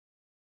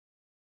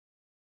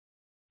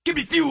Give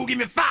me fuel, give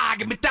me fire,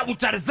 give me that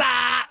which I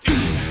desire.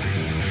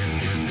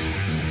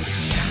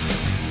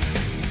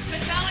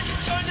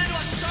 Metallica turned into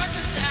a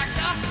circus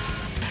actor.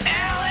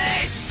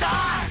 LA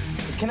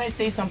sauce! Can I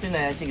say something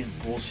that I think is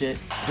bullshit?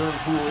 During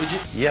Fool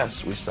Agent?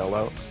 Yes, we sell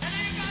out.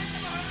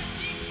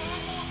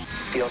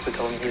 He also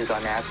told me he was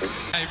on acid.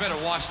 Hey, you better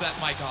wash that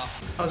mic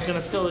off. I was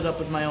gonna fill it up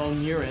with my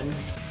own urine.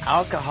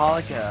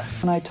 Alcoholica.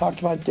 And I talked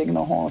about digging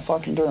a hole in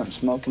fucking dirt and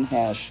smoking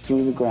hash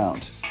through the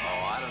ground. Oh,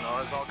 I don't know.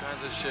 There's all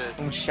kinds of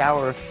shit.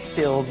 Shower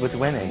filled with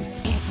women.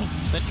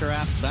 Sit your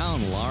ass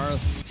down,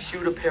 Lars.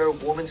 Shoot a pair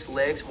of woman's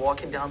legs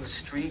walking down the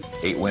street.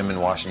 8 women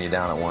washing you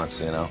down at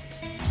once, you know?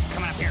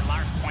 Come on up here,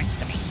 Lars points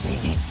to me.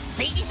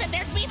 See, he said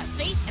there's Beavis,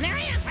 see? And there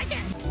I am, right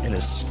there. And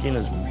his skin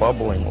is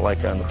bubbling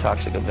like on the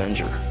Toxic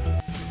Avenger.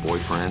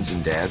 Boyfriends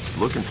and dads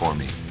looking for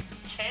me.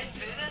 10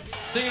 minutes?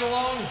 Singing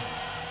along,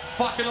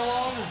 fucking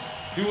along,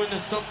 doing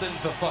something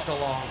the fuck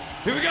along.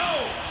 Here we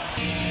go!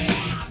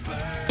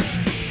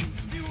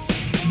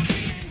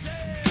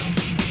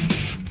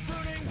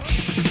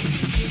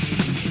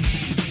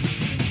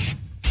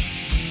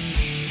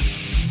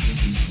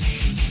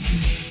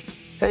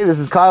 Hey, this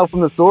is Kyle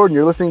from The Sword, and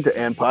you're listening to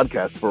And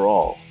Podcast for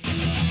All.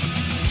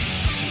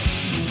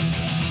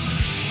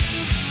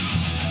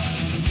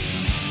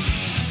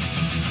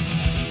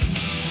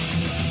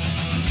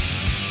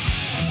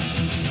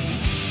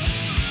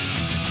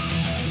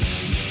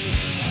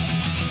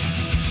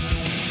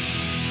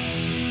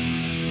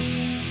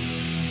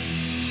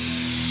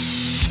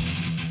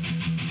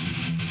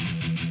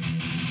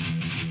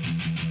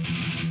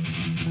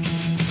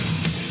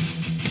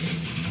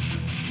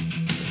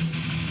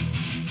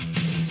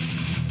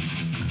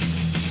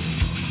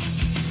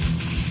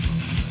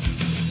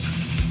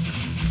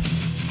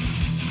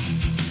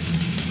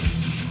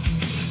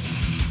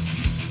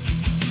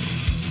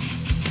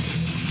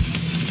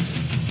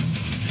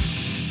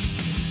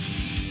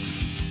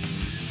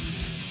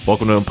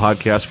 Welcome to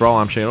Podcast for All.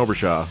 I'm Shane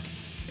Obershaw.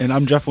 And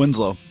I'm Jeff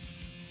Winslow.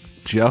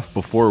 Jeff,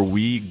 before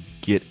we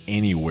get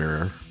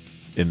anywhere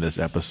in this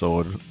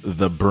episode,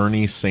 the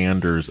Bernie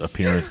Sanders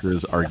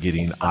appearances are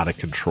getting out of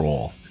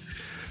control.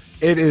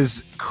 It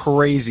is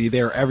crazy.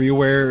 They're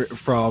everywhere,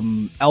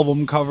 from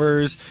album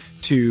covers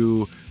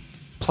to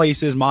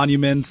places,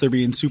 monuments. They're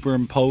being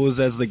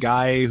superimposed as the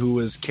guy who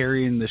was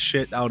carrying the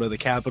shit out of the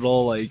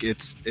Capitol. Like,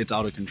 it's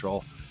out of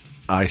control.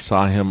 I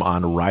saw him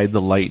on Ride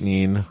the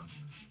Lightning,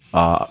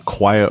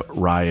 Quiet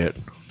Riot,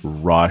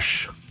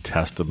 Rush,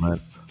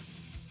 Testament,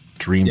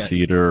 Dream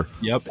Theater,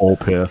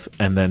 Opeth,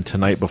 and then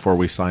tonight before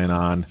we sign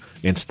on,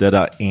 instead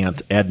of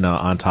Aunt Edna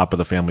on top of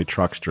the family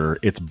truckster,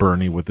 it's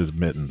Bernie with his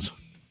mittens.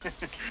 Aunt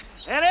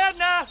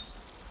Edna,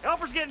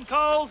 helper's getting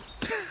cold.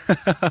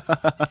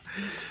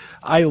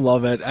 I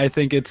love it. I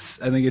think it's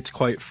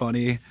quite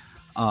funny.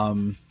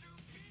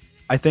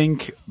 I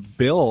think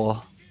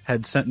Bill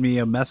had sent me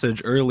a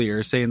message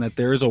earlier saying that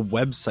there's a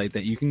website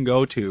that you can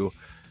go to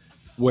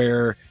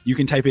where you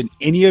can type in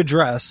any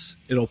address,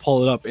 it'll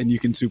pull it up, and you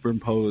can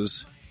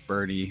superimpose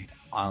Bernie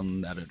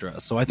on that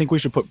address. So I think we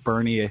should put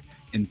Bernie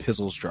in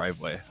Pizzle's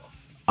driveway.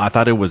 I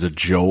thought it was a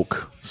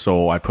joke,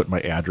 so I put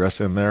my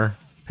address in there.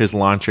 His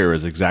lawn chair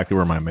is exactly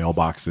where my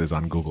mailbox is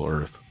on Google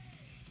Earth.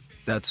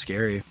 That's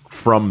scary.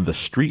 From the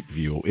Street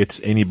View, it's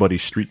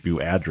anybody's Street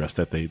View address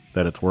that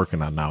it's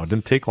working on now. It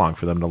didn't take long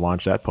for them to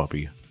launch that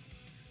puppy.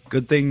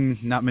 Good thing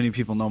not many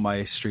people know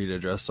my street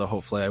address, so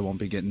hopefully I won't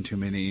be getting too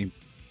many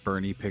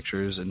Bernie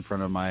pictures in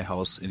front of my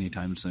house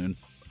anytime soon.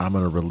 I'm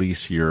going to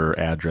release your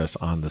address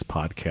on this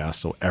podcast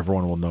so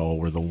everyone will know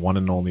where the one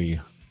and only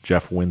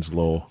Jeff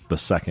Winslow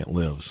II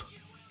lives.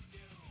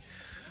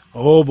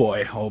 Oh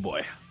boy, oh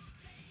boy.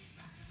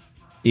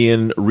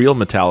 In real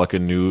Metallica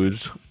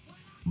news,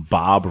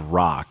 Bob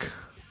Rock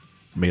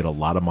made a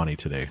lot of money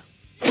today.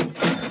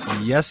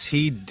 Yes,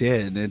 he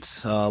did.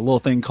 It's a little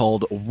thing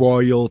called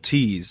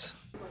royalties.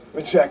 We're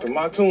checking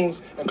my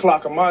tunes and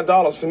clocking my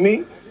dollars. To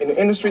me, in the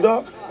industry,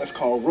 dog, that's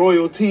called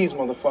royalties,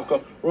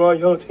 motherfucker.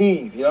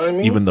 Royalties, you know what I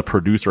mean? Even the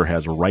producer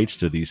has rights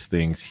to these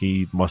things.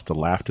 He must have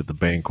laughed at the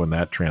bank when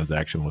that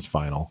transaction was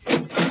final.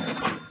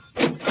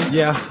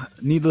 Yeah,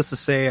 needless to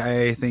say,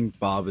 I think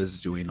Bob is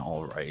doing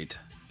all right.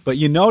 But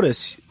you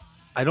notice,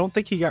 I don't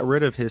think he got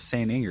rid of his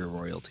Saint Anger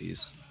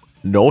royalties.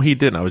 No, he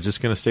didn't. I was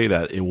just going to say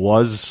that. It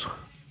was,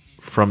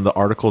 from the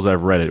articles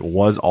I've read, it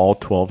was all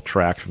 12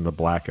 tracks from the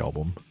Black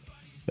Album.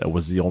 That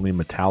was the only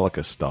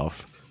Metallica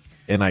stuff.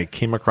 And I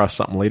came across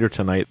something later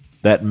tonight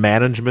that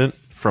management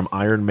from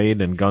Iron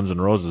Maiden and Guns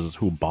N' Roses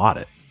who bought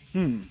it.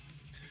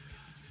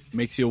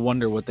 Makes you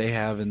wonder what they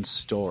have in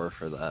store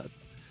for that.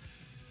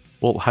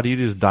 Well, how do you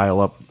just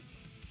dial up,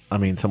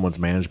 someone's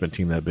management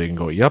team that big and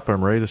go, yep,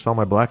 I'm ready to sell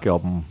my Black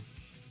Album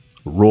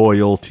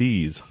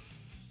royalties?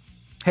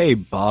 Hey,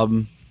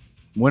 Bob,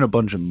 win a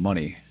bunch of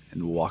money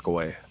and walk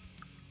away.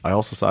 I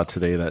also saw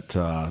today that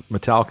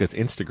Metallica's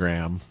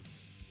Instagram...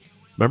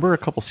 Remember a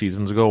couple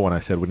seasons ago when I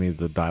said we needed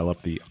to dial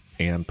up the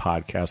And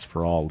Podcast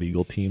for All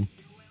legal team?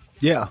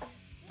 Yeah.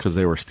 Because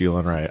they were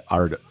stealing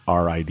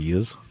our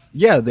ideas?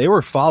 Yeah, they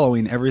were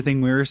following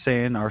everything we were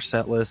saying, our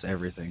set list,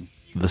 everything.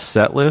 The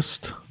set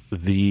list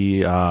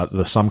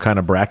the Some Kind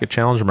of Bracket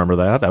Challenge. Remember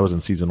that? That was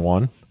in season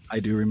 1. I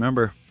do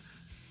remember.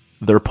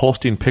 They're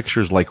posting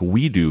pictures like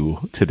we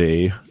do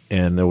today,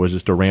 and there was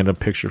just a random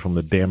picture from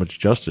the Damaged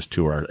Justice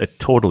Tour. It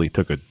totally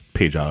took a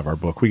page out of our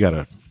book. We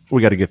gotta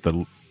get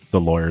the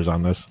lawyers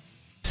on this.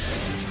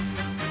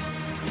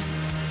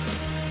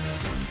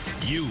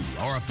 You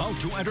are about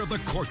to enter the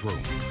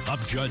courtroom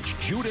of Judge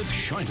Judith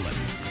Scheindlin.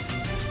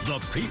 The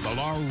people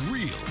are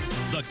real.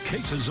 The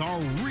cases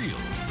are real.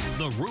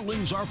 The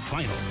rulings are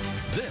final.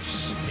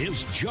 This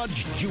is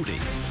Judge Judy.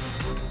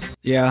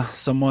 Yeah,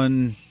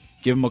 someone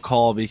give them a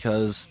call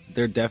because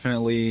they're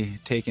definitely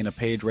taking a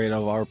page right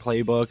out of our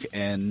playbook,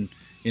 and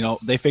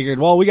they figured,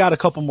 well, we got a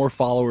couple more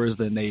followers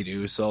than they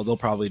do, so they'll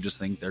probably just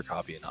think they're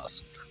copying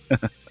us.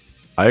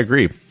 I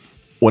agree.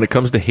 When it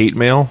comes to hate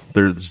mail,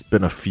 there's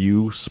been a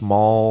few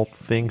small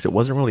things. It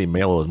wasn't really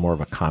mail, it was more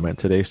of a comment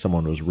today.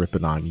 Someone was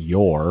ripping on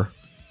your,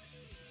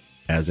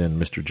 as in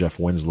Mr. Jeff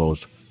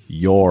Winslow's,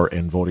 your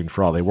in voting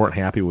for all. They weren't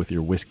happy with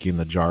your whiskey in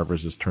the jar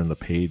versus turn the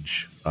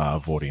page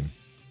voting.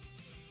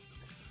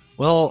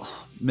 Well,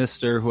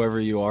 Mr. Whoever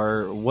you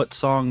are, what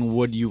song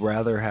would you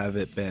rather have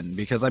it been?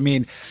 Because, I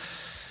mean,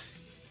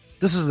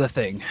 this is the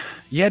thing.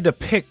 You had to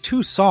pick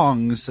 2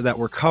 songs that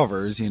were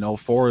covers,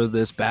 for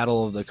this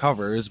battle of the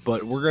covers,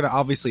 but we're going to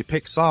obviously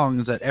pick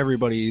songs that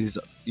everybody's,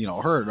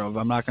 heard of.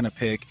 I'm not going to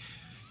pick,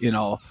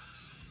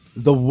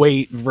 The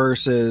Weight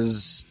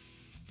versus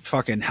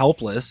fucking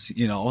Helpless.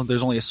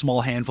 There's only a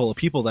small handful of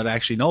people that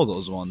actually know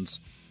those ones.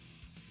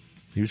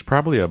 He was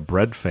probably a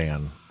Bread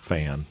fan.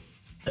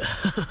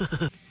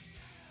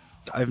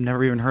 I've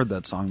never even heard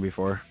that song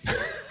before.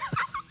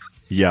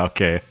 Yeah,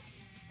 okay.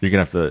 You're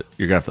gonna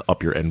have to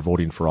up your end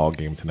voting for all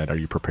game tonight. Are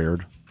you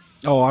prepared?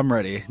 Oh, I'm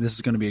ready. This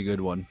is gonna be a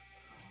good one.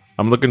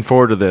 I'm looking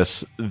forward to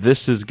this.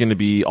 This is gonna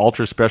be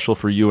ultra special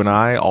for you and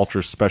I,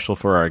 ultra special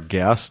for our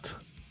guest.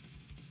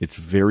 It's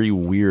very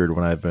weird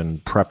when I've been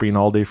prepping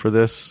all day for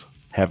this,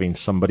 having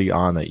somebody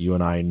on that you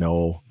and I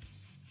know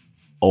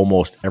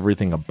almost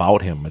everything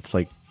about him. It's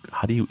like,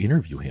 how do you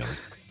interview him?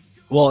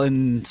 Well,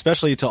 and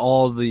especially to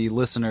all the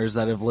listeners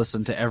that have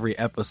listened to every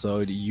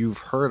episode, you've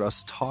heard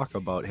us talk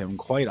about him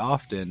quite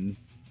often,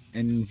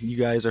 and you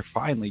guys are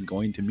finally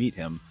going to meet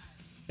him.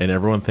 And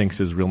everyone thinks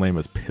his real name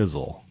is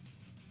Pizzle.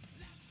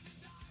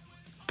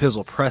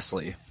 Pizzle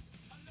Presley.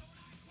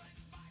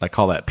 I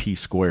call that P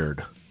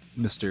squared.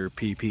 Mr.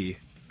 PP.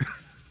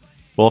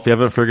 Well, if you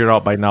haven't figured it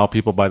out by now,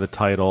 people by the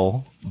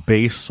title,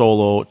 bass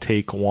solo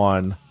take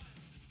 1.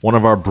 One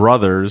of our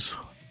brothers,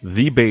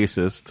 the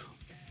bassist,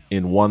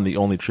 in One, the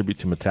Only Tribute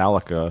to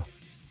Metallica,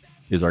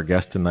 is our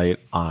guest tonight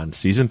on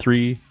Season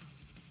 3,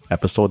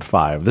 Episode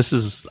 5. This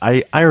is,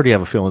 I already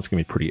have a feeling it's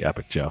going to be pretty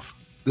epic, Jeff.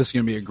 This is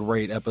going to be a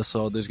great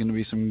episode. There's going to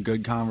be some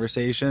good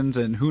conversations,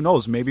 and who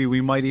knows, maybe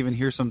we might even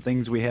hear some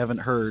things we haven't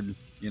heard.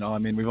 We've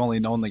only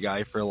known the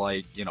guy for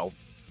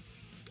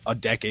a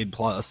decade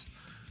plus.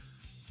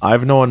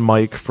 I've known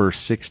Mike for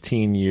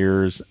 16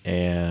 years,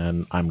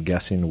 and I'm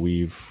guessing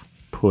we've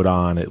put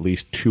on at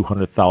least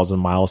 200,000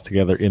 miles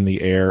together in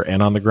the air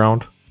and on the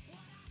ground.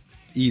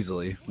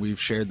 Easily. We've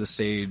shared the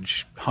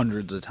stage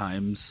hundreds of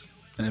times.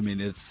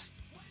 And it's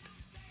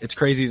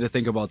crazy to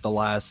think about the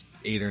last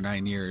 8 or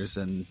 9 years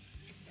and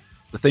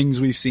the things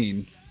we've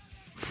seen.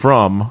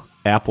 From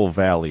Apple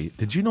Valley.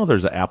 Did you know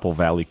there's an Apple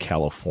Valley,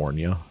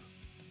 California?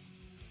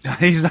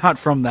 He's not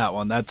from that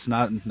one. That's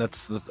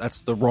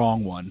the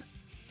wrong one.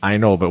 I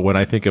know, but when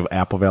I think of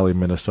Apple Valley,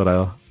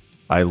 Minnesota,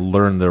 I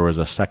learned there was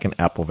a second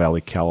Apple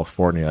Valley,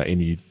 California.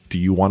 And do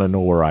you want to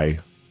know where I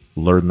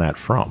learned that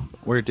from?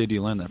 Where did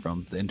you learn that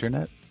from? The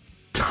internet?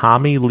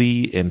 Tommy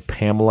Lee and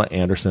Pamela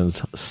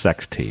Anderson's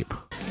sex tape.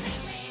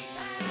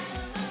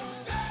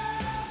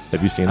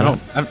 Have you seen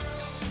that?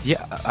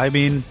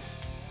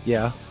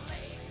 Yeah.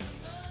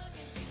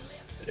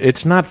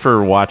 It's not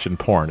for watching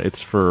porn.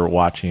 It's for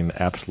watching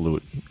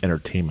absolute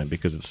entertainment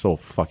because it's so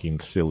fucking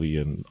silly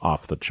and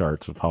off the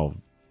charts of how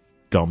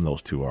dumb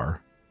those two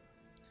are.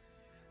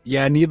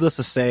 Yeah, needless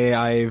to say,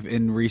 I've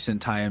in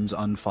recent times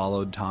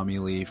unfollowed Tommy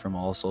Lee from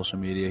all social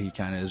media. He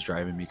kind of is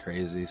driving me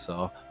crazy,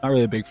 so not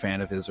really a big fan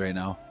of his right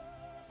now.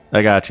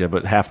 I got you,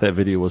 but half that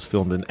video was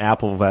filmed in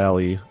Apple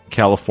Valley,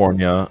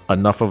 California.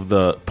 Enough of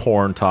the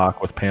porn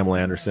talk with Pamela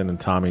Anderson and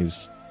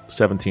Tommy's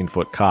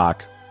 17-foot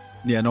cock.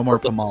 Yeah, no more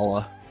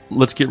Pamela.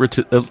 Let's get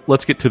to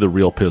the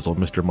real Pizzle,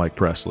 Mr. Mike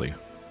Presley.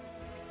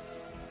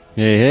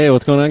 Hey,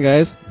 what's going on,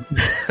 guys?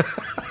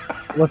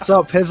 What's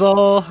up,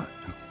 Pizzle?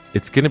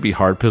 It's going to be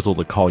hard, Pizzle,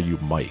 to call you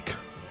Mike.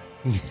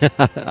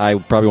 I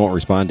probably won't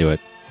respond to it.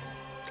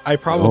 I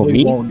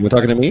probably won't. You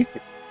talking to me?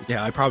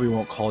 Yeah, I probably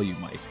won't call you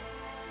Mike.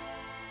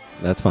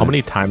 That's fine. How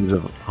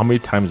many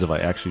times have I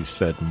actually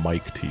said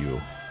Mike to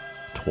you?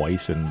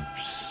 Twice in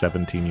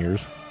 17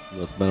 years?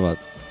 Well, it's been about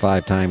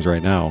 5 times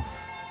right now.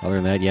 Other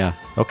than that, yeah.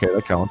 Okay,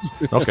 that counts.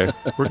 Okay,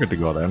 we're good to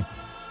go then.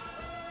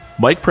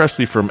 Mike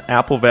Presley from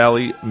Apple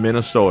Valley,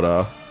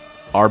 Minnesota,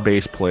 our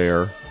bass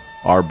player,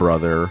 our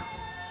brother,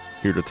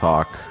 here to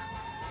talk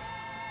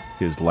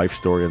his life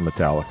story in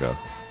Metallica.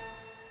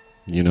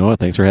 You know it.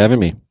 Thanks for having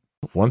me.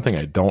 One thing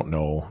I don't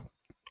know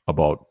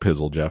about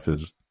Pizzle, Jeff,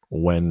 is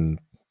when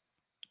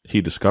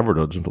he discovered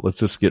it. Let's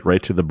just get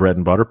right to the bread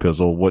and butter,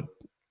 Pizzle. What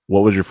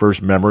was your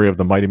first memory of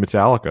the Mighty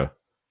Metallica?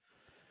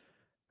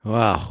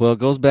 Wow. Well, it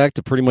goes back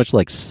to pretty much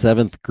like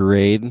 7th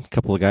grade. A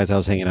couple of guys I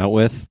was hanging out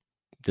with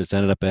just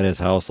ended up at his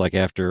house like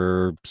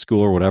after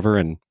school or whatever,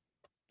 and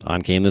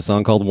on came this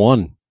song called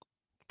One.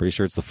 Pretty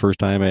sure it's the first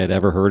time I had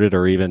ever heard it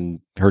or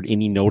even heard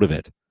any note of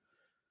it.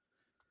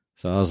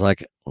 So I was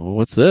like, oh,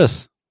 what's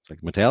this? It's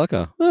like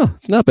Metallica. Oh,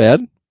 it's not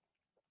bad.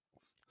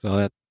 So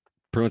that's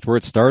pretty much where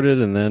it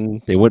started, and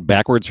then they went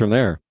backwards from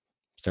there.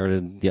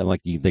 Started, yeah,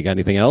 like, they got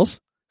anything else?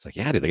 It's like,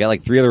 yeah, dude, they got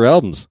like 3 other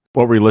albums.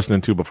 What were you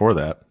listening to before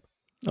that?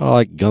 Oh,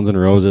 like Guns N'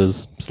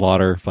 Roses,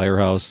 Slaughter,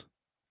 Firehouse,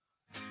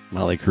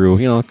 Motley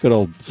Crue, good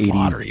old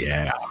Slaughter,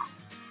 80s.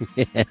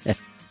 yeah.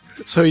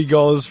 So he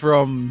goes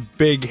from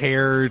big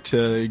hair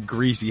to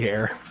greasy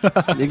hair.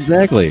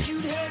 Exactly.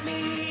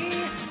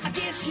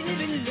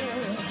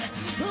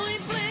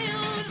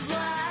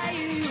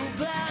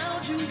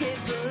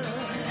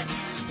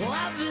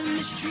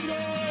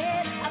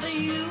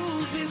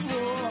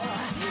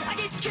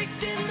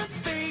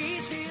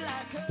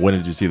 When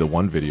did you see the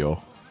One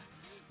video?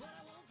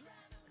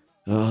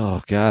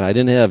 Oh, God, I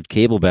didn't have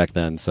cable back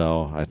then,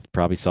 so I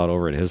probably saw it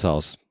over at his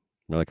house.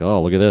 We're like,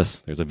 oh, look at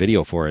this. There's a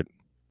video for it.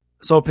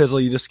 So,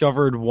 Pizzle, you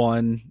discovered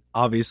One.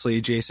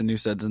 Obviously, Jason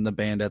Newsted's in the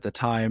band at the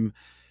time.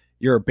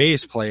 You're a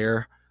bass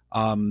player.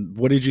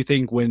 What did you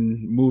think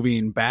when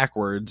moving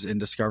backwards and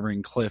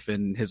discovering Cliff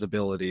and his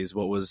abilities?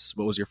 What was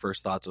your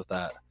first thoughts with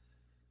that?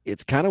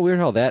 It's kind of weird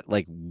how that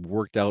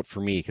worked out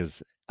for me,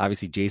 because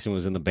obviously Jason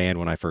was in the band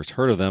when I first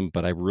heard of them,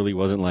 but I really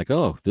wasn't like,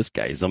 oh, this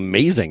guy is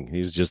amazing. He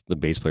was just the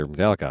bass player of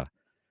Metallica.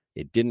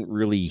 It didn't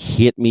really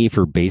hit me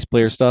for bass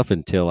player stuff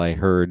until I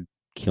heard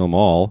Kill 'Em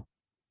All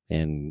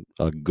and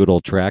a good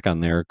old track on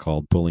there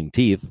called Pulling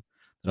Teeth.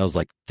 And I was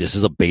like, this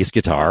is a bass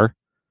guitar?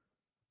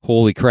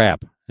 Holy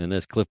crap. And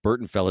this Cliff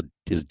Burton fella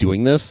is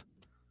doing this?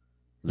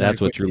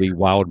 That's what really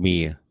wowed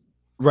me.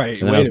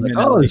 Right. Wait a minute.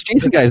 Oh, this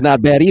Jason guy's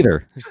not bad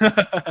either.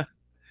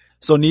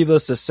 So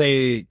needless to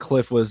say,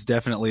 Cliff was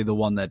definitely the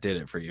one that did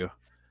it for you.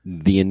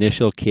 The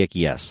initial kick,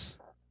 yes.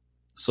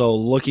 So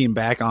looking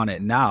back on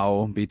it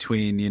now,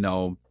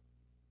 between,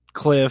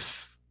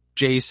 Cliff,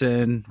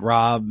 Jason,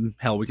 Rob,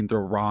 hell, we can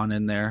throw Ron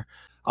in there.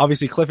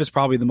 Obviously, Cliff is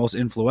probably the most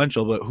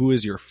influential, but who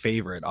is your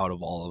favorite out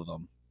of all of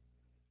them?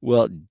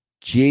 Well,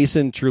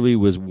 Jason truly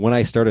was, when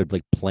I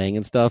started playing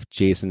and stuff,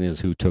 Jason is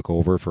who took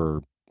over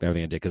for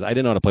everything I did, because I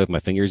didn't know how to play with my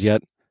fingers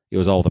yet. It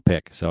was all with a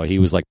pick, so he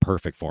was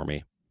perfect for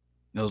me.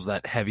 It was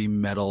that heavy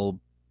metal,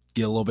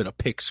 get a little bit of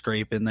pick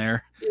scrape in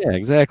there. Yeah,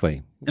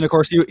 exactly. And of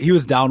course, he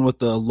was down with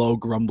the low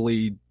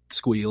grumbly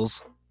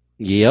squeals.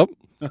 Yep.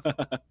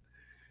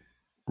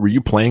 Were you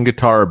playing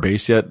guitar or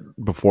bass yet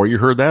before you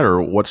heard that,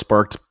 or what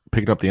sparked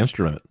picking up the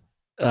instrument?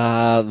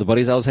 The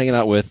buddies I was hanging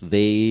out with,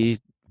 they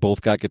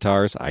both got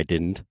guitars. I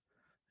didn't,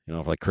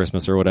 for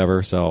Christmas or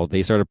whatever. So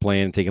they started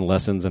playing, taking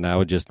lessons, and I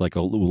would just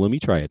oh, let me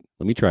try it.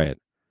 Let me try it.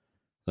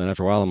 Then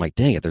after a while, I'm like,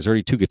 dang it, there's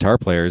already 2 guitar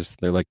players.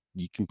 They're like,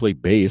 you can play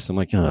bass. I'm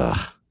like, ugh.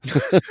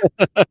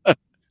 That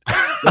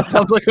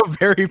sounds like a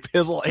very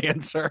Pizzle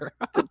answer.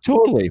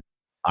 Totally.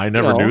 I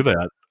never knew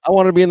that. I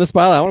want to be in the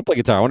spotlight. I want to play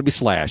guitar. I want to be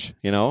Slash,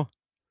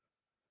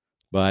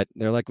 But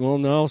they're like, well,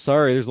 no,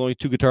 sorry. There's only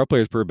 2 guitar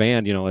players per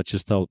band. It's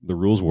just how the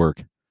rules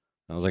work.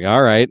 I was like,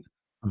 all right.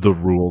 The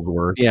rules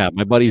work. Yeah,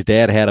 my buddy's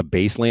dad had a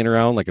bass laying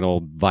around, like an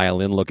old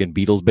violin-looking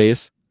Beatles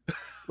bass.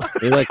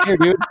 They're like, here,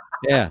 dude.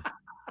 Yeah.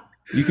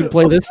 You can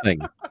play this thing.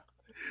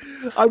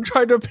 I'm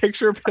trying to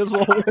picture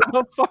Pizzle with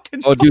a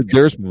fucking... Oh, dude,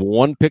 there's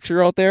one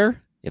picture out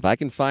there. If I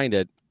can find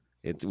it,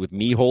 it's with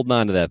me holding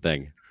on to that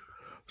thing.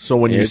 So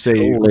when you say...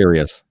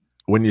 hilarious.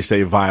 When you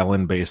say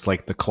violin bass,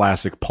 like the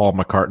classic Paul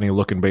McCartney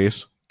looking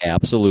bass?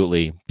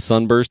 Absolutely.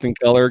 Sunburst in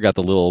color, got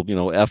the little,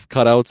 F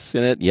cutouts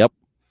in it. Yep.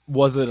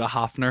 Was it a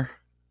Hofner?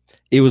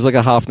 It was like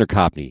a Hofner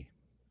copy.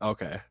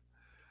 Okay.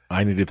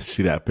 I needed to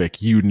see that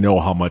pic. You know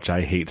how much I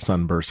hate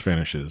sunburst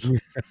finishes.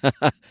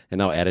 And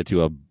now added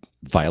to a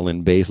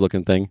violin bass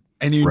looking thing.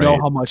 And you know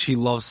how much he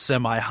loves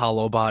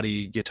semi-hollow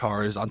body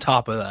guitars on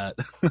top of that.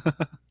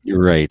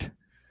 You're right.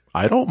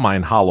 I don't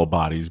mind hollow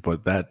bodies,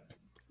 but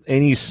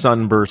any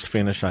sunburst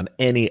finish on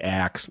any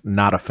axe,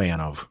 not a fan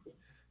of.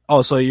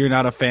 Oh, so you're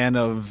not a fan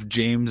of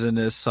James and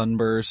his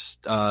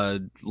sunburst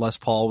Les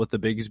Paul with the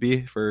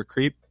Bigsby for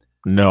Creep?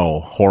 No,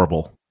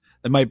 horrible.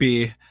 It might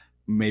be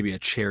maybe a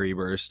cherry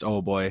burst.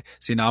 Oh boy.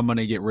 See, now I'm going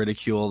to get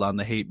ridiculed on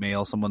the hate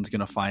mail. Someone's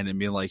going to find it and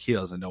be like, he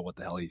doesn't know what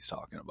the hell he's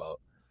talking about.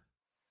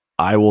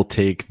 I will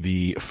take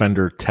the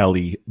Fender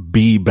Tele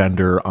B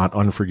Bender on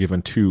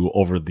Unforgiven 2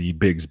 over the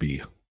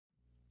Bigsby.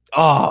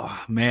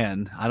 Oh,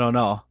 man. I don't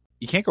know.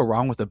 You can't go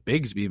wrong with a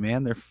Bigsby,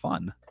 man. They're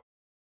fun.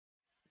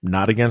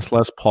 Not against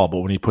Les Paul,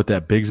 but when you put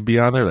that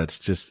Bigsby on there,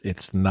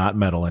 it's not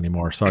metal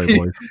anymore. Sorry,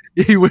 boys.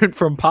 He went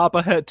from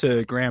Papa Het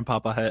to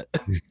Grandpapa Het.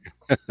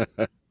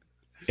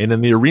 And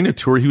in the arena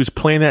tour, he was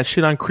playing that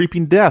shit on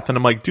Creeping Death. And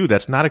I'm like, dude,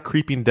 that's not a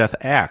Creeping Death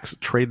axe.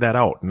 Trade that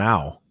out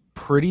now.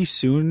 Pretty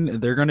soon,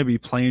 they're going to be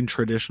playing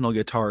traditional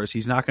guitars.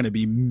 He's not going to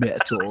be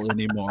metal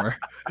anymore.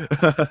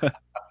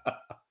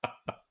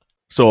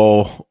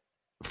 So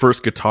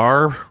first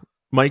guitar,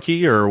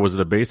 Mikey, or was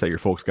it a bass that your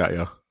folks got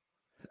you?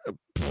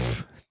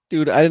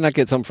 Dude, I did not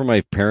get something from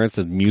my parents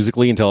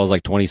musically until I was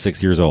like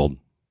 26 years old.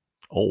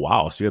 Oh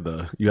wow! So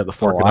you had the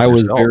fork. I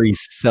was very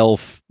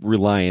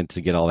self-reliant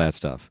to get all that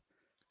stuff.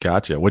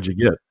 Gotcha. What'd you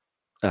get?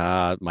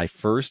 My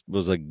first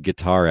was a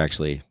guitar,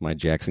 actually. My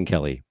Jackson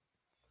Kelly.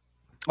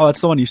 Oh,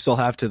 that's the one you still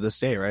have to this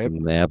day, right?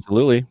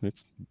 Absolutely.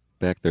 It's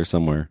back there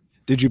somewhere.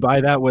 Did you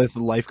buy that with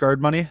lifeguard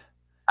money?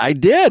 I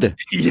did.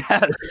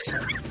 Yes.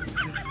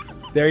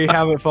 There you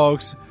have it,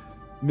 folks.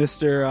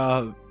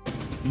 Mr.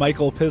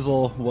 Michael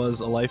Pizzle was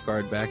a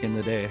lifeguard back in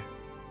the day.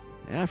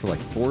 Yeah, for like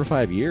 4 or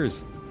 5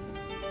 years.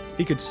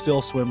 He could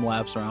still swim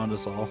laps around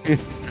us all.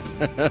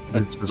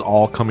 This is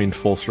all coming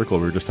full circle.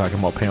 We were just talking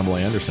about Pamela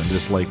Anderson,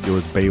 just like it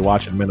was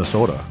Baywatch in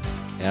Minnesota.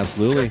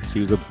 Absolutely.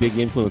 She was a big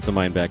influence of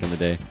mine back in the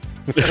day.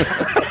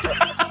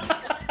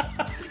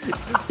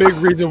 Big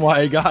reason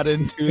why I got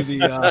into the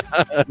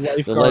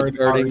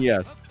lifeguarding,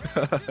 yeah.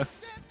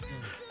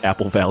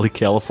 Apple Valley,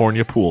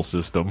 California pool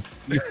system.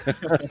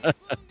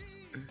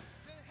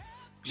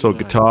 So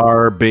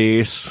guitar,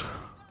 bass,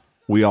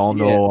 we all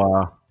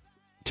know.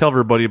 Tell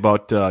everybody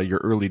about your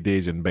early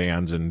days in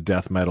bands and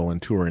death metal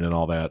and touring and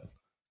all that.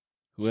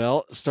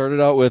 Well, started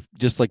out with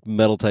just like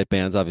metal type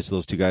bands. Obviously,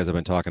 those two guys I've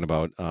been talking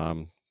about.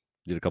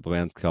 Did a couple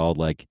bands called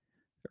like,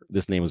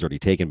 this name was already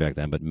taken back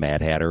then, but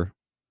Mad Hatter.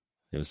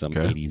 It was some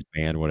 80s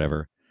band,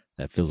 whatever.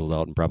 That fizzled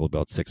out in probably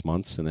about 6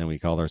 months, and then we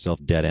called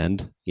ourselves Dead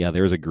End. Yeah,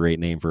 there's a great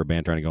name for a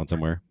band trying to go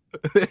somewhere.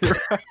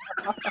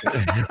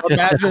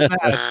 Imagine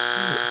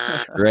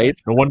that. Right?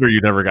 No wonder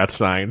you never got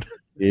signed.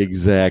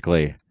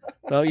 Exactly.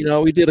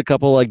 Well, we did a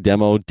couple like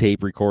demo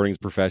tape recordings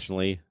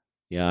professionally,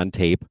 on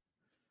tape.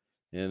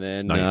 And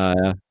then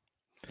nice.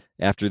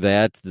 After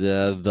that,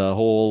 the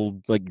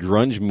whole like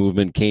grunge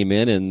movement came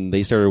in, and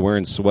they started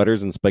wearing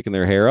sweaters and spiking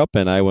their hair up.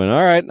 And I went,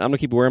 all right, I'm gonna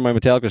keep wearing my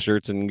Metallica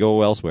shirts and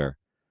go elsewhere.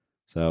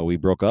 So we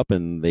broke up,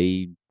 and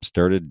they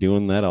started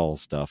doing that all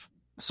stuff.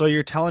 So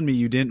you're telling me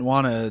you didn't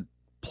want to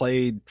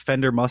play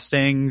Fender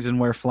Mustangs and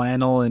wear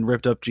flannel and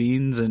ripped up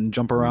jeans and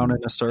jump around in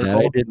a circle?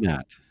 I did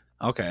not.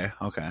 Okay.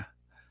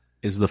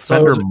 Is the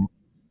Fender?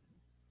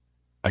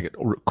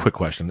 Quick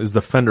question: is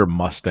the Fender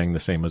Mustang the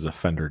same as a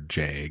Fender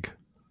Jag?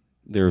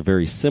 They're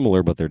very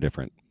similar, but they're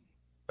different.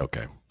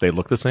 Okay, they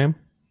look the same.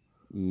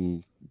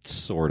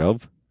 Sort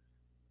of.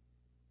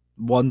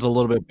 One's a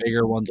little bit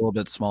bigger, one's a little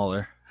bit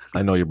smaller.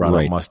 I know you brought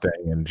up Mustang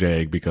and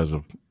Jag because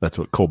of that's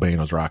what Cobain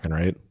was rocking,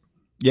 right?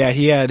 Yeah,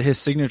 he had his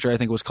signature, I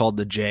think, was called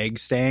the Jag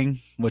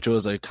Stang, which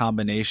was a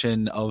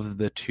combination of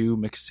the two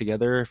mixed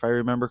together, if I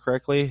remember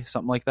correctly,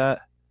 something like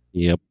that.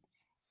 Yep.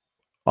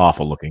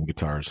 Awful looking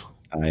guitars.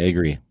 I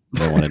agree.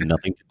 They wanted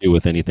nothing to do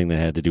with anything that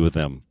had to do with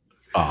them.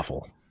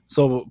 Awful.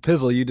 So,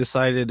 Pizzle, you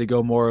decided to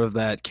go more of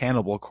that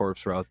Cannibal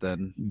Corpse route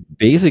then?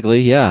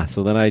 Basically, yeah.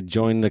 So then I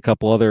joined a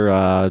couple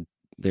other,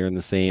 they're in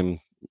the same,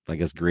 I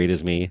guess, grade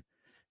as me.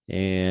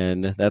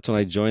 And that's when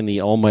I joined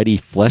the almighty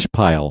Flesh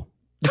Pile.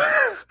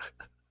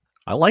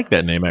 I like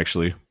that name,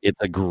 actually. It's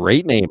a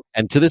great name.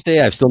 And to this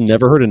day, I've still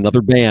never heard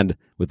another band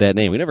with that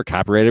name. We never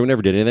copyrighted, we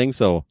never did anything,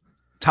 so.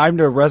 Time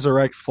to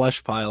resurrect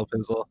Flesh Pile,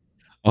 Pizzle.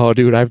 Oh,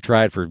 dude, I've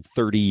tried for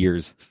 30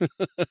 years.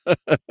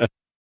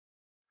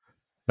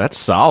 That's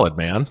solid,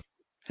 man.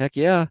 Heck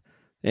yeah.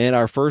 And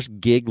our first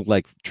gig,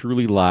 like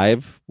truly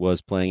live,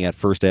 was playing at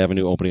First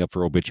Avenue, opening up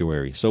for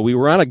Obituary. So we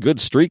were on a good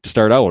streak to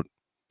start out.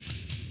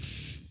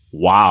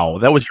 Wow,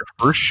 that was your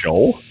first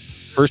show?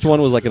 First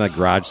one was like in a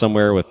garage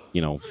somewhere with,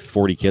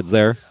 40 kids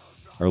there.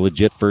 Our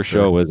legit first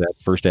show was at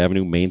First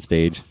Avenue main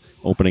stage,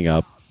 opening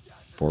up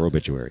for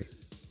Obituary.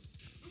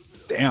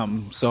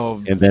 Damn.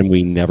 So. And then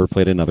we never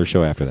played another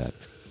show after that.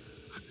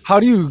 How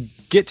do you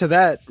get to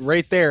that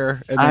right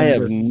there? And I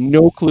have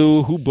no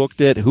clue who booked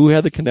it, who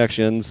had the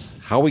connections,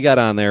 how we got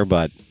on there,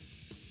 but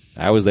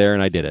I was there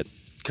and I did it.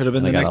 Could have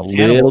been the next next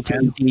little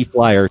teeny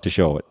flyer to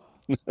show it.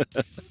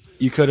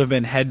 You could have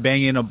been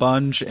headbanging a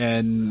bunch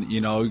and,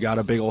 got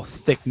a big old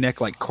thick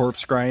neck like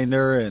Corpse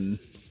Grinder, and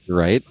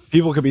right.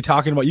 People could be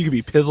talking about you could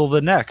be Pizzle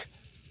the Neck.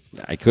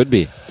 I could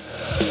be.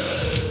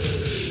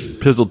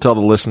 Pizzle, tell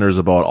the listeners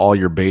about all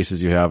your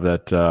basses you have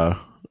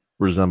that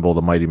resemble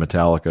the mighty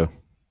Metallica.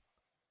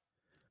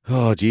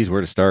 Oh, geez,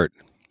 where to start?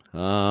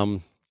 Well,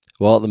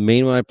 the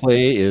main one I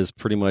play is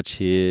pretty much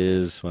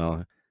his.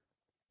 Well,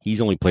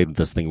 he's only played with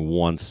this thing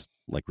once,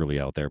 like really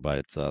out there, but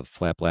it's a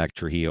Flat Black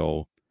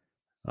Trujillo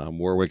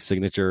Warwick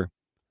signature.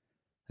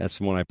 That's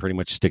the one I pretty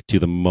much stick to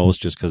the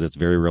most, just because it's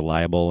very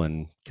reliable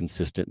and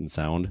consistent in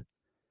sound.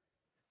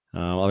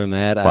 Other than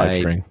that,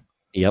 5-string.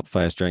 Yep,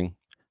 5-string.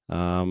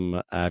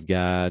 I've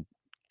got a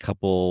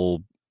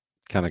couple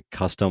kind of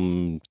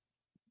custom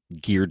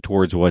geared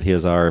towards what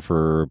his are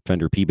for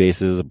Fender P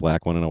basses, a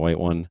black one and a white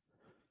one.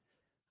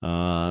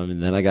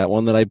 And then I got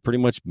one that I pretty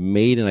much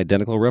made an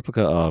identical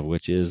replica of,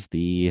 which is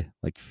the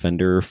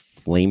Fender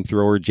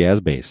Flamethrower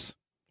jazz bass.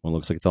 One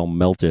looks like it's all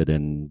melted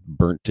and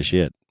burnt to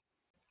shit.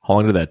 How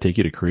long did that take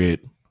you to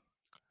create?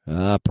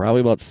 Probably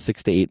about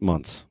 6 to 8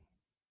 months.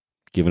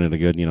 Giving it a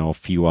good,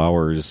 few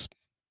hours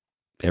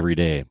every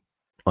day.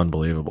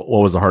 Unbelievable.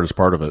 What was the hardest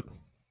part of it?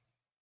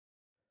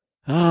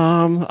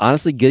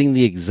 Honestly, getting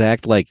the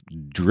exact like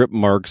drip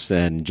marks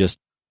and just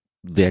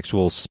the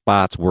actual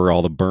spots where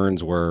all the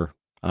burns were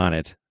on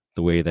it,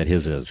 the way that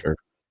his is. Sure.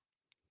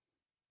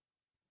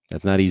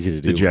 That's not easy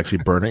to do. Did you actually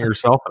burn it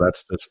yourself?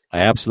 I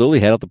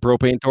absolutely had out the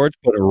propane torch,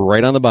 put it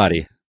right on the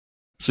body.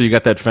 So you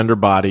got that fender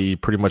body, you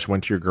pretty much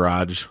went to your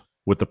garage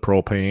with the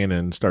propane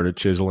and started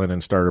chiseling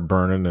and started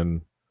burning.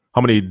 And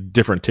how many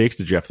different takes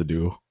did you have to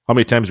do? How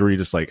many times were you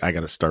just like, I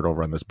got to start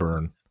over on this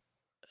burn?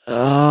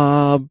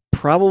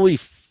 Probably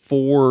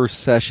 4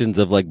 sessions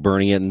of like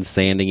burning it and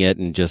sanding it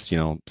and just,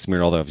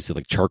 smearing all the obviously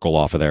like charcoal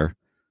off of there.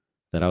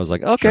 Then I was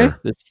like, okay, Sure.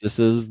 this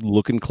is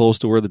looking close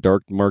to where the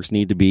dark marks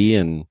need to be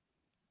and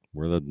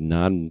where the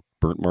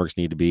non-burnt marks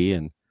need to be.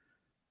 And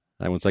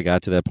once I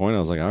got to that point, I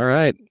was like, all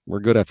right, we're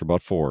good after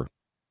about 4.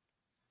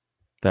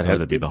 That had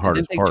to be the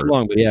hardest it didn't take part. too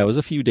long, but yeah, it was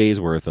a few days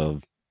worth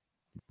of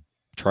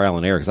trial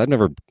and error because I've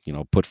never,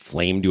 put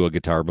flame to a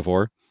guitar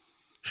before.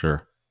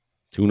 Sure.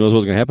 Who knows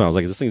what's going to happen? I was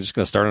like, is this thing just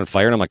going to start on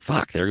fire? And I'm like,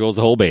 fuck, there goes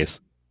the whole bass.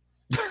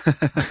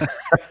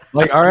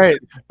 Like, all right,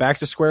 back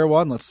to square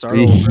one. Let's start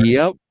over.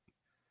 Yep.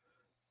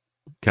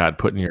 God,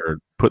 putting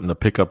the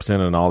pickups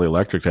in and all the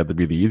electrics had to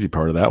be the easy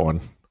part of that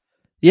one.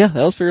 Yeah,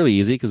 that was fairly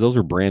easy because those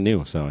were brand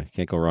new, so I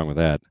can't go wrong with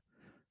that.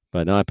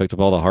 But no, I picked up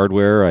all the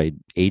hardware. I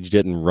aged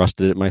it and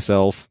rusted it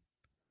myself.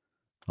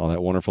 All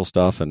that wonderful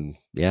stuff. And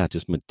yeah,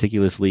 just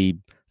meticulously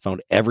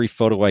found every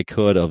photo I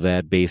could of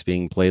that bass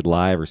being played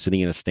live or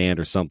sitting in a stand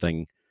or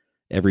something,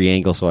 every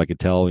angle so I could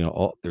tell,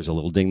 oh, there's a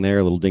little ding there,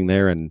 a little ding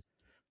there. And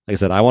like I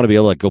said, I want to be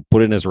able to go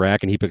put it in his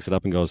rack and he picks it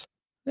up and goes,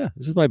 yeah,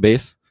 this is my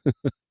bass.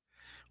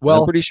 Well,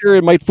 I'm pretty sure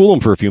it might fool him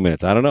for a few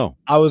minutes. I don't know.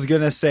 I was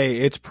going to say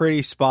it's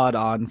pretty spot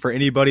on for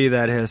anybody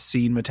that has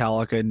seen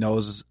Metallica and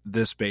knows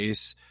this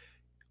bass.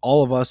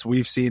 All of us,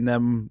 we've seen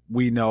them.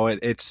 We know it.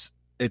 It's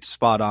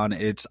spot on.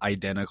 It's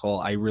identical.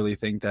 I really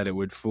think that it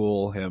would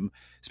fool him.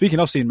 Speaking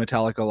of seeing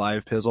Metallica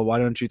live, Pizzle, why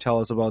don't you tell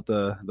us about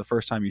the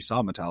first time you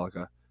saw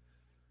Metallica?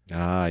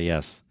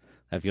 Yes.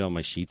 I have to get on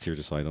my sheets here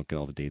just so I don't get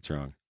all the dates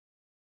wrong.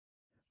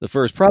 The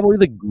first, probably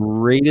the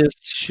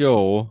greatest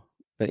show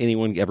that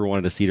anyone ever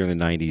wanted to see during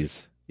the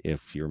 90s,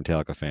 if you're a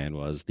Metallica fan,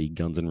 was the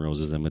Guns N'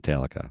 Roses and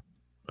Metallica.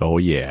 Oh,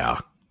 yeah.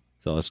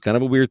 So it's kind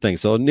of a weird thing.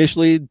 So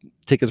initially,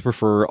 tickets were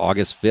for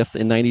August 5th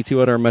in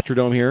 92 at our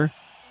Metrodome here.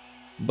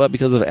 But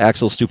because of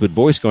Axl's stupid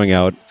voice going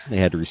out, they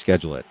had to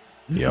reschedule it.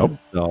 Yep.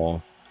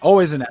 So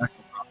always an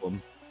Axl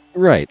problem.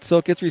 Right. So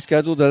it gets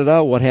rescheduled.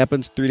 Da-da-da. What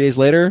happens 3 days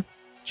later?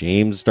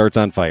 James starts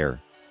on fire.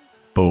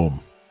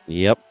 Boom.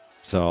 Yep.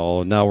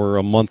 So now we're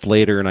a month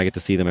later, and I get to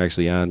see them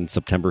actually on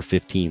September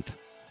 15th.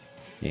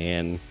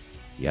 And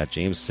you got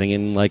James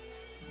singing like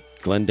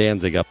Glenn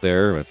Danzig up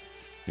there with,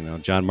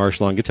 John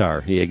Marshall on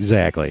guitar. Yeah,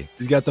 exactly.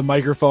 He's got the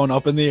microphone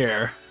up in the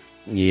air.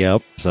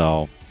 Yep.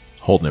 So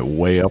holding it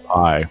way up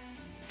high.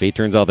 Fate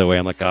turns out that way.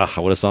 I'm like, I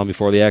would have saw him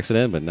before the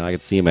accident, but now I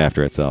get to see him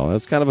after it. So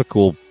that's kind of a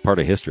cool part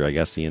of history, I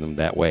guess, seeing him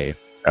that way.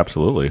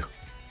 Absolutely.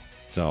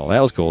 So that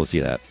was cool to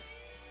see that.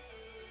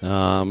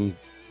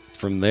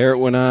 From there it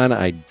went on.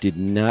 I did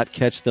not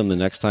catch them the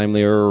next time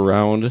they were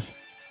around,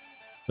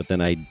 but then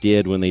I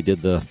did when they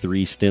did the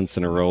 3 stints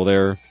in a row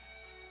there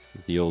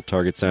at the old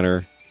Target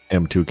Center.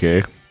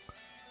 M2K.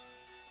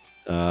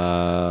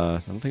 I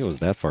don't think it was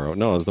that far out.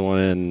 No, it was the one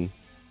in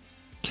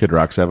Kid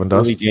Rock 7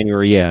 Dust. Early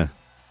January, yeah.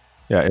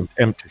 Yeah,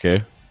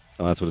 M2K.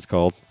 Oh, that's what it's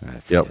called?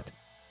 Yep.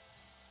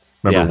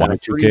 Remember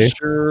Y2K?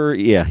 Sure.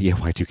 Yeah,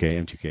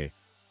 Y2K, M2K.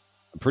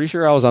 I'm pretty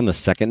sure I was on the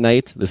second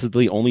night. This is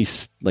the only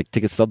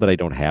ticket stub that I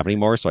don't have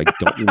anymore, so I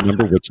don't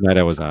remember which night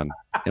I was on,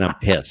 and I'm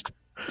pissed.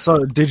 So,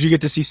 did you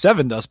get to see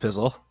 7 Dust,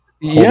 Pizzle?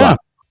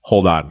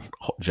 Hold on.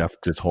 Jeff,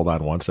 just hold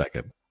on 1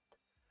 second.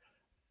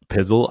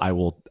 Pizzle,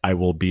 I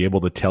will be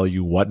able to tell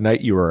you what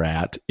night you were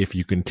at if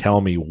you can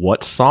tell me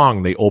what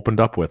song they opened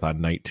up with on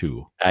night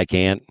 2. I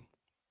can't.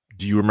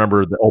 Do you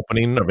remember the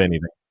opening of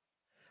anything?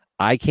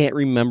 I can't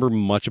remember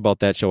much about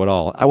that show at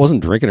all. I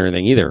wasn't drinking or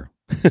anything either.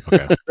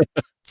 Okay.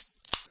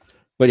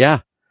 But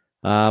yeah,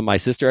 my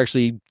sister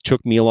actually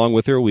took me along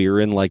with her. We were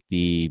in like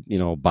the,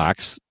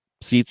 box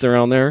seats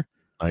around there.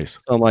 Nice.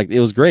 So I'm like, it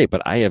was great,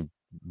 but I have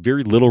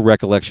very little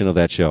recollection of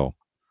that show.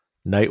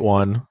 Night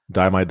 1,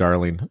 Die My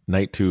Darling.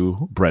 Night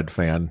 2, Bread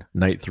Fan.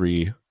 Night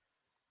 3,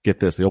 get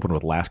this, they opened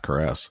with Last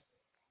Caress.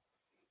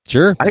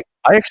 Sure. I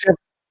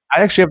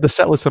actually have the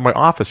set list in my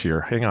office here.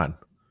 Hang on.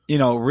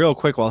 Real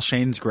quick while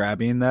Shane's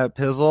grabbing that,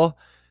 Pizzle,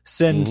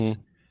 since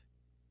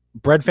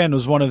Bread Fan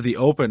was one of the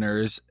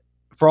openers,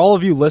 for all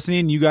of you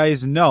listening, you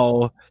guys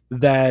know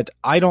that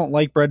I don't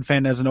like Bread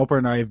Fan as an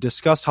opener. I've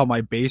discussed how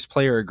my bass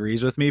player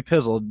agrees with me.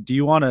 Pizzle, do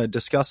you want to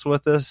discuss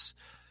with us?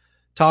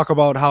 Talk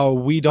about how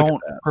we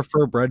don't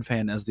prefer Bread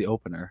Fan as the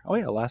opener. Oh,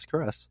 yeah, Last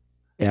Caress.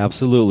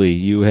 Absolutely.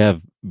 You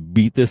have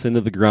beat this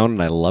into the ground,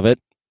 and I love it.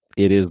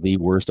 It is the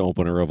worst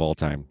opener of all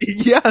time.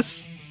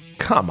 Yes.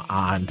 Come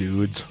on,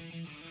 dudes.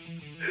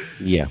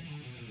 Yeah.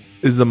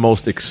 This is the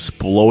most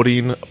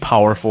exploding,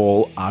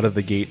 powerful,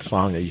 out-of-the-gate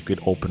song that you could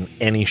open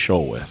any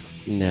show with.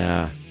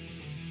 Nah.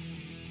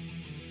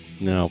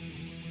 No.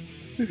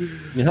 I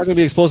mean, how can it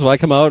be explosive? I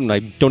come out and I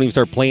don't even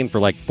start playing for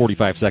like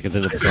 45 seconds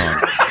into the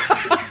song.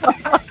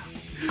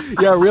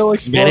 Yeah, real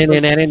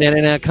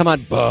explosive. Come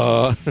on,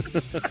 buh.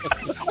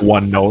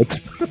 One note.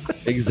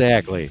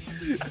 Exactly.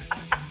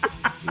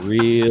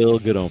 Real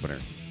good opener.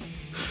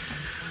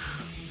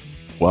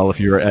 Well, if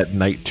you're at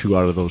night 2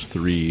 out of those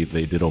 3,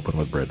 they did open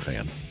with Bread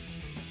Fan.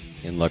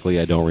 And luckily,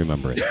 I don't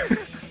remember it.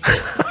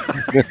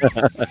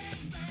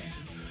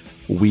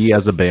 We,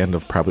 as a band,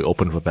 have probably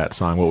opened with that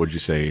song, what would you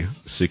say,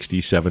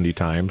 60, 70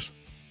 times?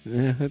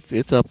 Yeah,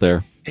 it's up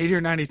there. 80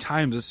 or 90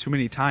 times is too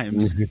many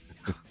times.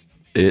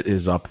 It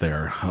is up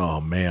there. Oh,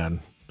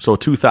 man. So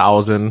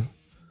 2000,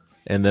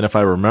 and then if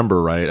I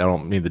remember right, I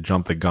don't mean to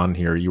jump the gun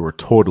here, you were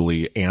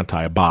totally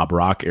anti-Bob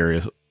Rock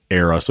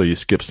era, so you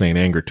skipped St.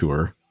 Anger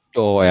Tour.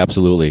 Oh,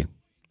 absolutely.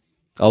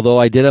 Although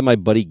I did have my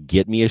buddy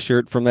get me a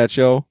shirt from that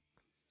show,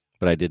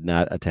 but I did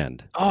not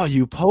attend. Oh,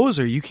 you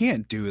poser. You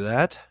can't do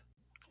that.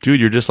 Dude,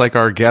 you're just like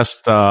our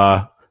guest,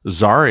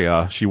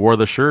 Zarya. She wore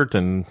the shirt,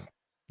 and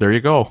there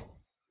you go.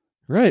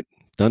 Right.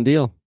 Done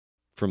deal.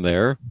 From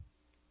there,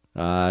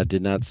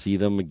 did not see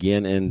them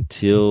again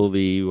until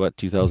the,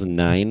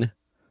 2009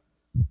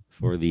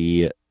 for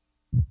the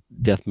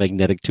Death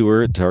Magnetic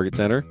Tour at Target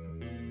Center.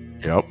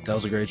 Yep. That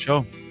was a great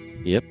show.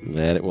 Yep,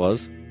 that it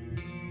was.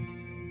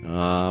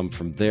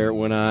 From there it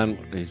went on.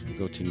 What did we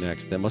go to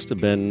next? That must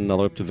have been all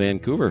the way up to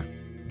Vancouver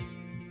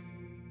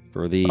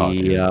for the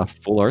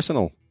Full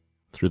Arsenal.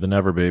 Through the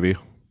Never, baby.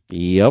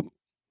 Yep.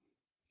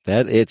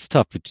 It's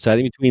tough.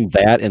 Deciding between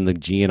that and the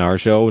GNR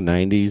show,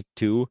 90s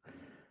too.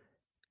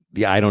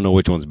 Yeah, I don't know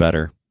which one's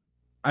better.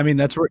 I mean,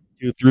 that's where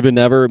Through the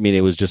Never, I mean,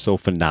 it was just so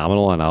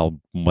phenomenal on how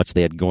much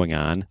they had going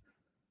on.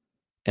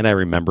 And I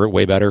remember it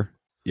way better.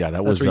 Yeah,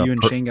 that's where you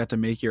and Shane got to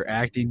make your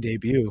acting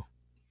debut.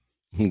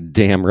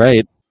 Damn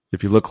right.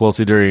 If you look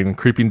closely during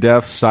Creeping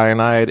Death,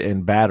 Cyanide,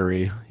 and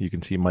Battery, you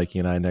can see Mikey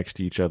and I next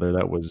to each other.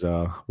 That was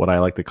what I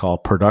like to call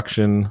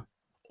production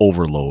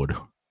overload.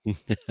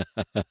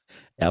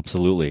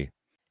 Absolutely.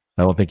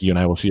 I don't think you and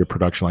I will see a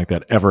production like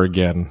that ever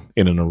again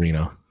in an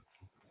arena.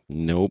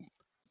 Nope.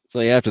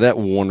 So yeah, after that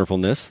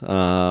wonderfulness,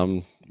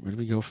 where did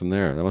we go from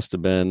there? That must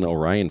have been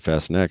Orion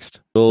Fest next.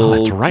 Oh,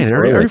 that's right. I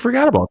already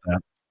forgot about that.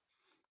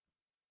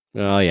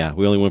 Oh yeah,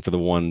 we only went for the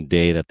one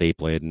day that they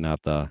played, and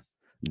not the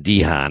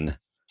Dihan.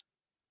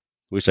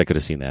 Wish I could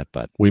have seen that,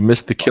 but we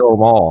missed the Kill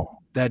 'Em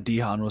All. That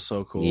Dihan was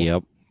so cool.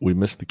 Yep, we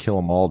missed the Kill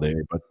 'Em All day,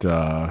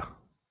 but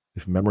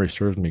if memory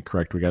serves me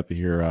correct, we got to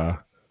hear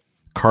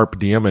Carpe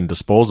Diem and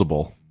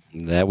Disposable.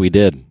 That we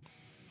did.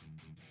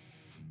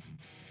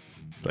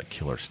 That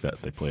killer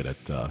set they played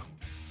at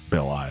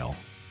Belle Isle.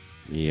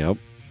 Yep.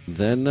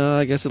 Then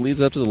I guess it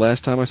leads up to the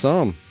last time I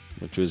saw him,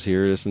 which was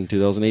here just in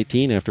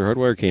 2018 after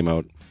Hardwire came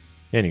out.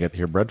 Yeah, and you got to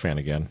hear Bread Fan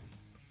again.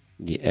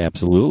 Yeah,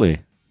 absolutely.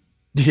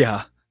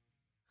 Yeah.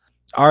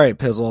 All right,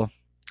 Pizzle.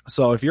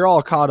 So if you're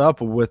all caught up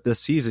with this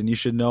season, you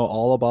should know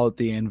all about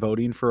the And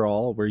Voting for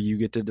All, where you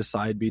get to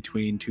decide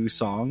between 2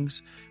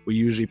 songs. We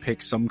usually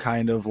pick some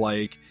kind of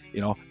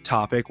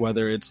topic,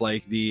 whether it's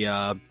like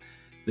the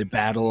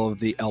battle of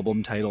the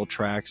album title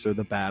tracks or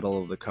the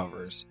battle of the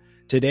covers.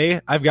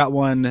 Today, I've got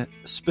one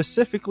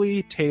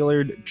specifically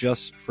tailored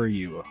just for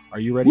you. Are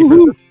you ready for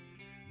this?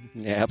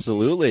 Yeah,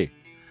 absolutely.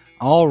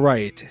 All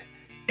right.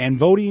 And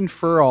Voting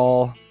for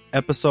All,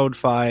 episode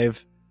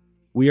 5,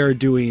 we are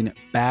doing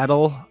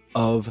Battle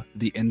of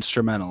the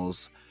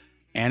Instrumentals.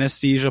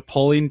 Anesthesia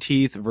Pulling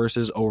Teeth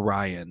versus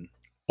Orion.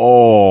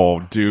 Oh,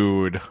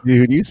 dude.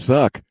 Dude, you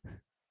suck.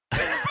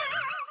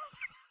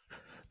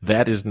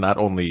 That is not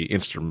only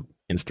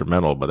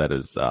instrumental, but that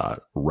is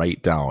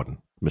right down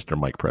Mr.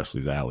 Mike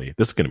Presley's alley.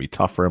 This is going to be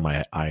tough for him.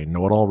 I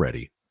know it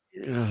already.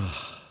 I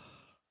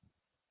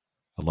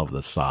love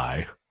the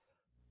sigh.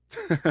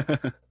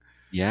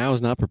 Yeah, I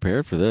was not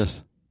prepared for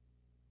this.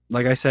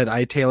 Like I said,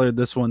 I tailored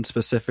this one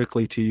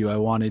specifically to you. I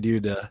wanted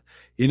you to,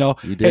 you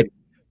did. Hey,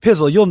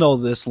 Pizzle, you'll know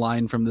this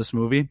line from this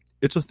movie.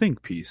 It's a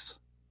think piece.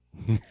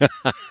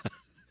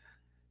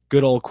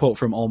 Good old quote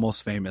from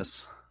Almost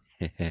Famous.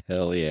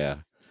 Hell yeah.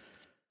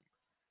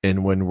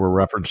 And when we're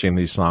referencing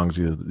these songs,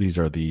 these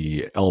are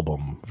the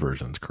album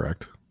versions,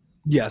 correct?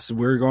 Yes,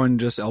 we're going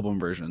just album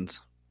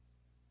versions.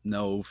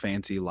 No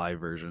fancy live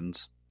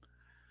versions.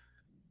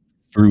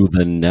 Through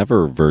the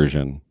Never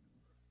version.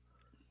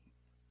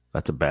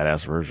 That's a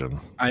badass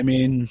version. I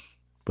mean...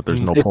 But there's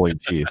no pulling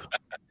teeth.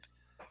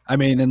 I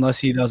mean, unless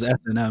he does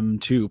S&M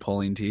too,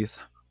 pulling teeth.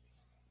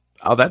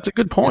 Oh, that's a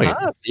good point.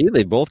 Yeah, see,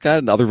 they both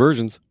got other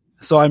versions.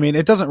 So, I mean,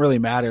 it doesn't really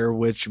matter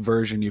which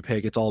version you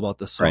pick. It's all about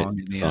the song right,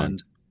 in the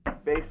end.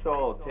 Bass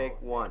solo, take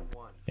 1.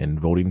 And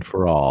Voting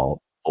for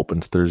All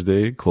opens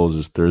Thursday,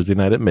 closes Thursday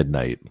night at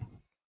midnight.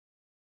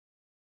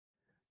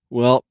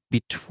 Well,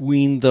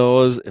 between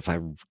those,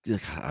 I'm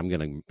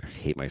going to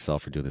hate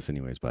myself for doing this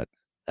anyways, but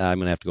I'm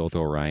going to have to go with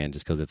Orion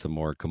just because it's a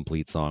more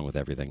complete song with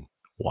everything.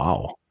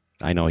 Wow.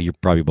 I know, you're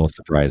probably both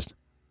surprised.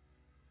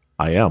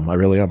 I am. I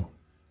really am.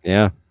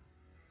 Yeah.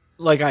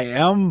 Like I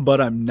am,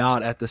 but I'm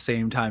not at the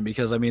same time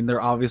because, I mean,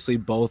 they're obviously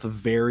both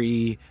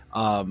very,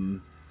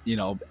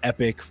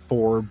 epic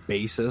for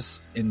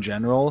bassists in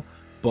general.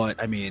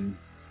 But, I mean,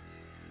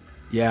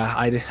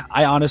 Yeah,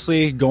 I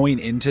honestly, going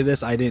into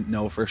this, I didn't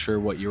know for sure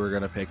what you were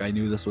going to pick. I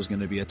knew this was going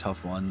to be a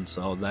tough one.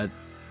 So that,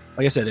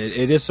 like I said,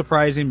 it is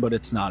surprising, but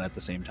it's not at the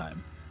same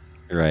time.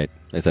 Right.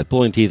 Like I said,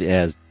 Pulling Teeth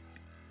has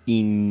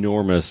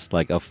enormous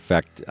like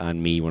effect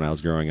on me when I was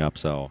growing up.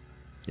 So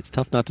it's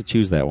tough not to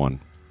choose that one.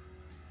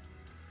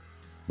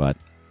 But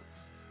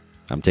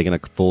I'm taking a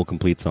full,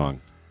 complete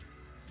song.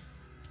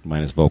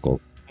 Minus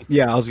vocals.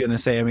 Yeah, I was going to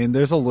say, I mean,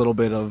 there's a little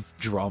bit of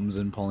drums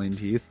in Pulling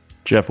Teeth.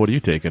 Jeff, what are you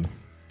taking?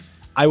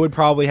 I would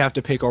probably have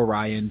to pick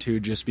Orion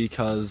too, just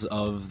because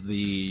of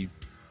the.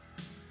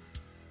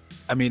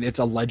 I mean, it's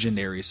a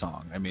legendary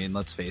song. I mean,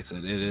 let's face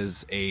it; it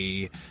is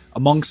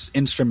amongst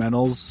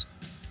instrumentals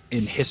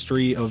in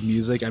history of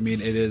music. I mean,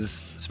 it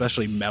is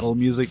especially metal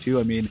music too.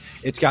 I mean,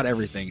 it's got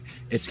everything.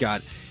 It's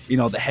got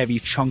the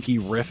heavy, chunky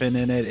riffing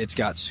in it. It's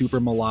got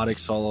super melodic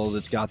solos.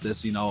 It's got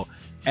this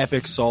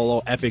epic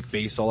solo, epic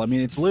bass solo. I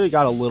mean, it's literally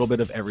got a little bit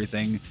of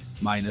everything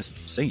minus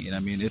singing. I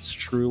mean, it's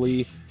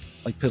truly.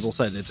 Like Pizzle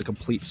said, it's a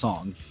complete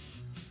song.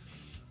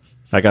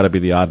 I got to be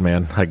the odd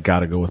man. I got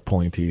to go with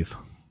Pulling Teeth.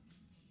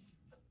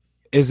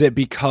 Is it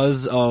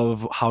because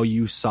of how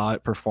you saw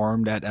it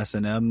performed at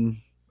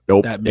S&M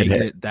Nope. that made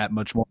it that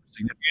much more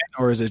significant?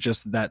 Or is it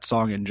just that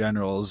song in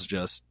general is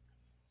just...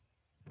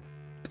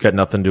 It's got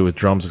nothing to do with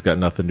drums. It's got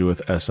nothing to do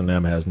with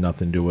S&M. It has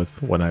nothing to do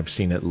with when I've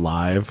seen it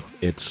live.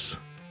 It's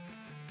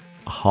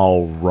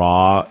how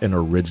raw and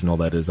original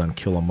that is on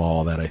Kill 'Em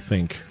All that I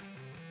think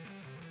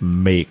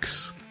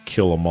makes...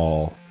 Kill 'Em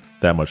All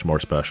that much more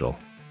special.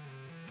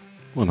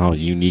 Well, how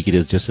unique it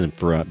is just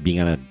for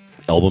being on an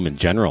album in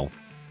general.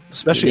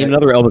 Especially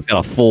another album's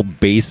got a full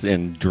bass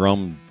and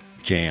drum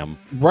jam.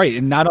 Right,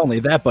 and not only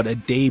that, but a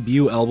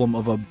debut album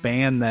of a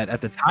band that at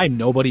the time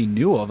nobody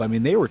knew of. I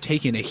mean, they were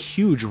taking a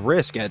huge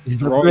risk at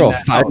throwing a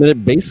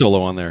 5-minute bass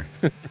solo on there.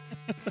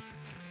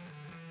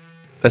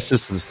 That's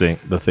just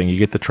the thing. You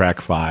get the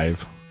track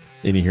 5,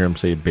 and you hear him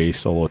say bass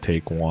solo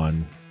take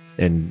 1,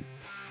 and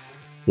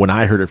when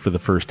I heard it for the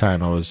first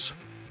time, I was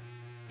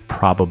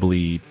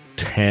probably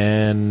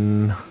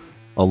 10,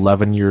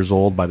 11 years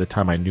old by the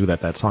time I knew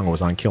that song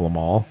was on Kill 'Em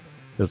All.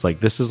 It's like,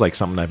 this is like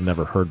something I've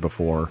never heard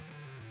before.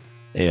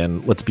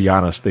 And let's be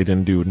honest, they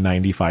didn't do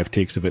 95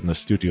 takes of it in the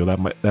studio.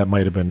 That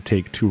might have been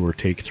take 2 or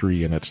take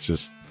 3, and it's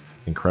just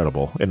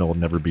incredible. And it'll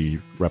never be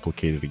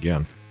replicated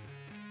again.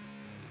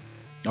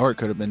 Or it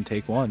could have been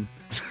take 1.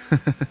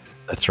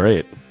 That's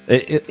right.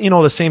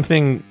 The same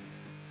thing...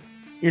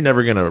 You're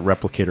never going to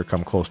replicate or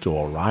come close to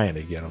Orion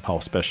again of how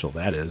special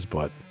that is,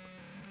 but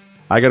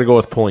I got to go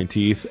with Pulling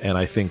Teeth, and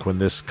I think when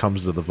this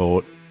comes to the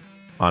vote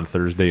on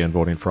Thursday and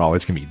Voting for All,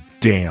 it's going to be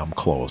damn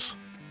close.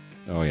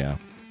 Oh, yeah.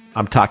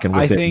 I'm talking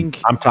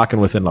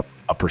within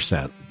a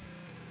percent.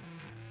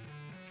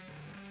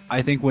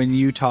 I think when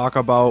you talk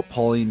about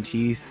Pulling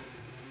Teeth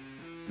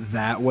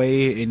that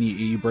way and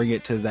you bring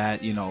it to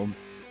that,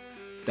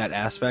 that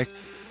aspect,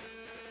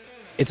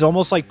 it's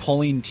almost like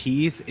Pulling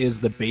Teeth is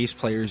the bass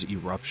player's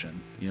eruption.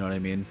 You know what I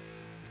mean?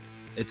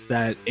 It's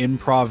that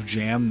improv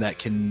jam that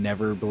can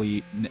never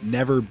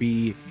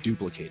be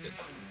duplicated.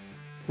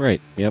 Right.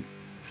 Yep.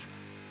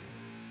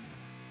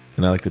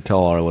 And I like to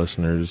tell our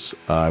listeners,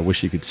 I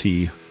wish you could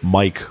see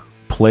Mike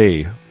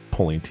play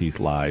Pulling Teeth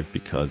live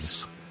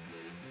because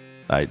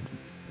I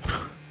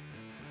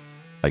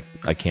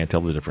can't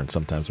tell the difference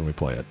sometimes when we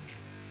play it.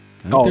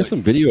 There's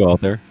some video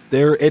out there.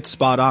 It's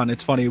spot on.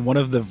 It's funny. One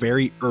of the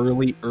very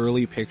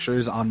early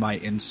pictures on my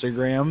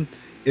Instagram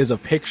is a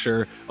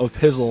picture of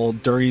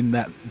Pizzle during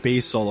that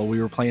bass solo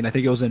we were playing. I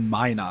think it was in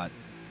Minot,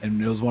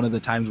 and it was one of the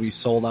times we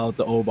sold out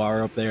the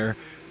O-Bar up there,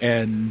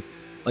 and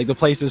like the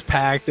place is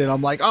packed, and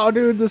I'm like, oh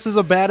dude, this is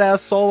a badass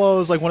solo. It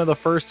was like one of the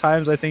first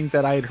times I think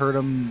that I had heard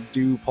him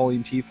do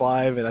Pulling Teeth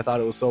live, and I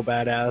thought it was so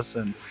badass,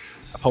 and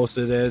I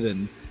posted it,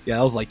 and yeah,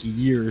 that was like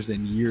years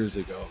and years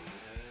ago.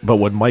 But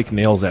when Mike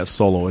nails that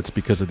solo, it's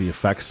because of the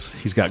effects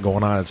he's got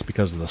going on. It's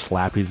because of the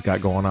slap he's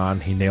got going on.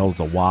 He nails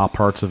the wah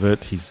parts of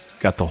it. He's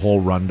got the whole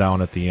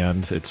rundown at the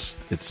end.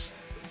 It's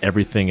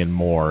everything and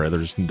more.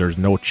 There's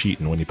no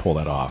cheating when you pull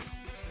that off.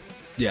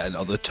 Yeah,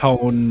 no, the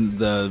tone,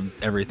 the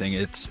everything,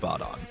 it's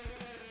spot on.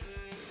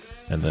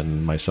 And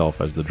then myself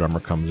as the drummer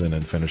comes in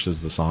and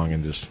finishes the song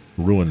and just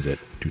ruins it.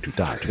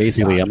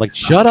 Basically, I'm like,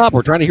 shut up,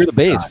 we're trying to hear the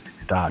bass.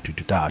 And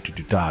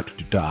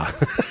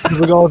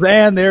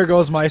there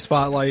goes my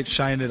spotlight,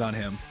 shine it on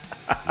him.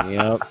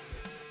 Yep.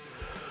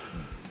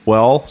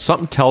 Well,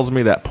 something tells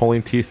me that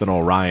Pulling Teeth and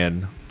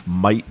Orion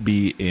might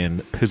be in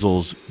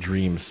Pizzle's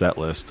dream set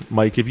list.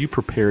 Mike, have you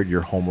prepared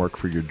your homework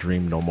for your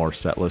Dream No More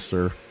set list,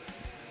 sir?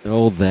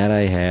 Oh, that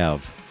I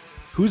have.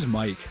 Who's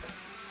Mike?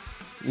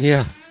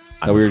 Yeah.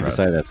 We already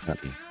decided that's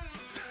not me.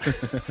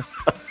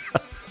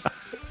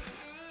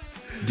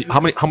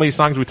 How many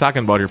songs are we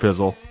talking about here,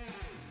 Pizzle?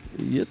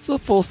 It's a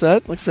full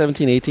set, like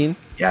 17, 18.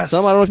 Yes.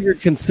 Some I don't know if you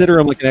consider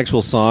them like an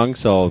actual song,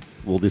 so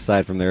we'll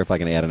decide from there if I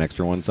can add an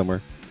extra one somewhere.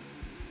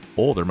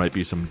 Oh, there might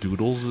be some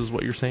doodles, is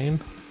what you're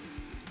saying?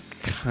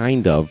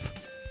 Kind of.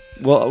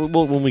 Well,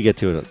 when we get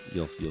to it,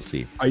 you'll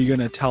see. Are you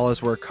going to tell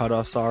us where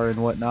cutoffs are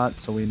and whatnot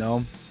so we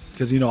know?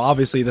 because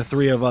obviously the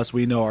three of us,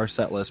 we know our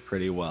set list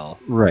pretty well.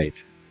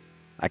 Right.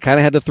 I kind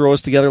of had to throw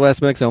us together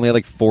last minute because I only had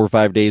like 4 or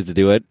 5 days to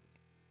do it.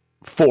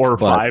 4 or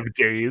 5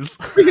 days.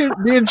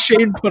 Me and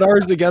Shane put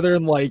ours together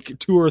in like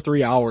 2 or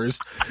 3 hours.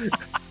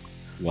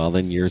 Well,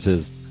 then yours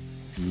is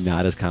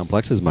not as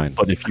complex as mine.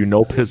 But if you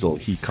know Pizzle,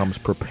 he comes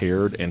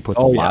prepared and puts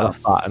a lot of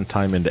thought and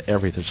time into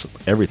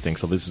everything.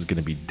 So this is going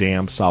to be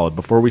damn solid.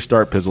 Before we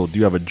start, Pizzle, do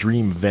you have a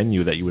dream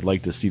venue that you would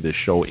like to see this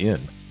show in?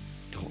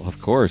 Oh,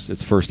 of course,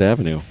 it's First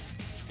Avenue.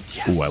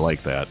 Yes. Ooh, I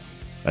like that.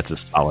 That's a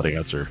solid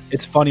answer.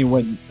 It's funny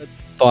when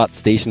thought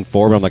Station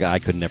 4, but I'm like, I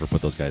could never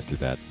put those guys through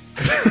that.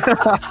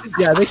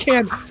 Yeah, they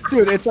can't,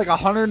 dude. It's like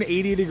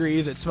 180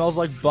 degrees. It smells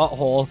like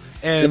butthole,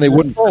 and they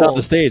wouldn't put on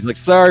the stage. Like,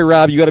 sorry,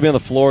 Rob, you got to be on the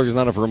floor. There's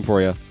not enough room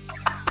for you.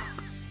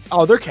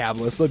 Oh, they're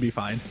cabless. They'll be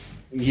fine.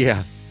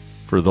 Yeah.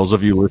 For those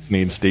of you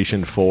listening,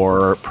 Station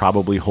 4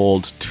 probably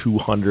holds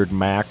 200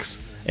 max,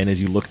 and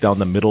as you look down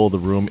the middle of the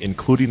room,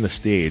 including the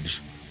stage,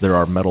 there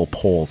are metal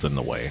poles in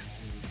the way.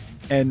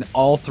 And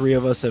all three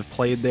of us have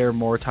played there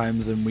more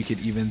times than we could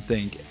even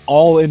think.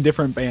 All in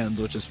different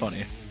bands, which is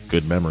funny.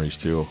 Good memories,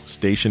 too.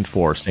 Station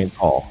 4, St.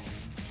 Paul.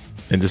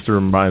 And just to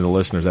remind the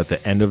listeners, at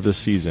the end of the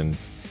season,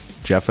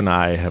 Jeff and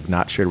I have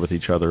not shared with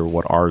each other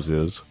what ours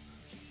is.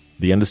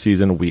 The end of the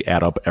season, we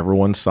add up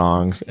everyone's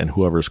songs, and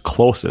whoever's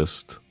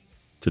closest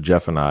to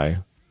Jeff and I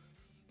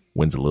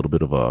wins a little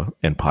bit of a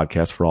End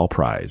Podcast for All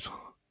prize.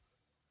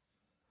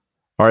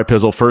 All right,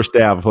 Pizzle, first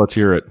Dav, let's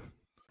hear it.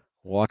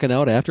 Walking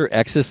Out After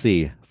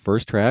Ecstasy.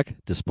 First track,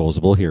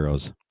 Disposable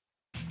Heroes.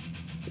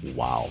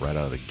 Wow, right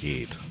out of the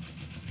gate.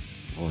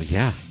 Well,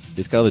 yeah.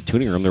 Just got out of the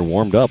tuning room. They're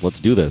warmed up. Let's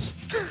do this.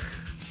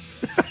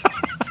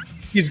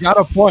 He's got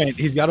a point.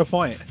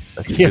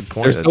 That's a good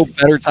point. There's no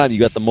better time. You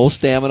got the most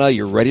stamina.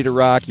 You're ready to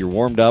rock. You're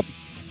warmed up.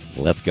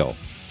 Let's go.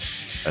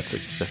 That's a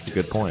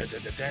good point.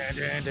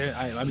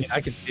 I mean,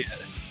 I could see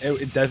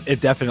it.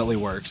 It definitely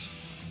works.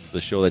 The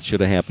show that should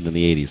have happened in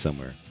the 80s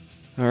somewhere.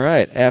 All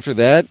right. After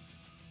that,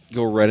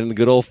 go right into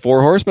good old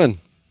Four Horsemen.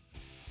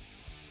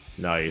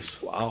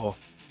 Nice. Wow.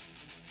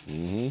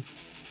 Mm-hmm.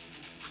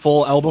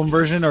 Full album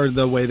version or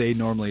the way they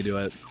normally do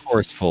it? Of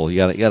course, full. You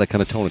got to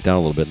kind of tone it down a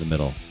little bit in the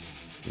middle.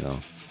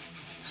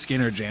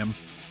 Skinner Jam.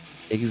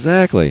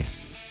 Exactly.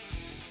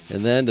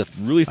 And then to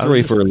really throw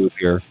you for a loop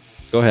here,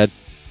 go ahead.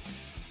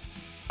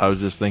 I was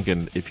just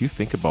thinking, if you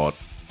think about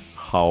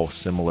how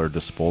similar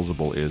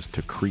Disposable is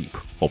to Creep,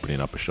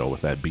 opening up a show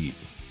with that beat.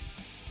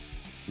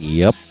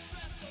 Yep.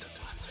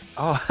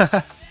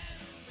 Oh.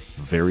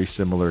 Very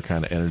similar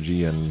kind of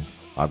energy and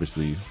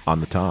obviously on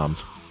the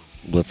toms.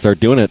 Let's start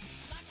doing it.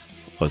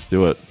 Let's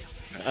do it.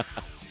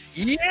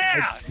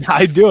 Yeah!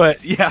 I do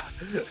it, yeah.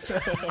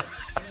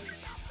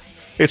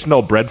 It's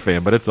no Bread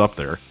Fan, but it's up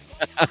there.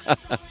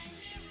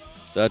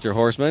 So after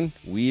Horseman,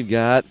 we've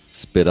got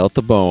Spit Out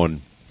the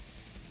Bone.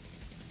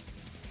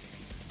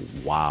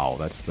 Wow,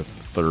 that's the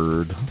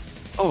third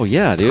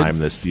time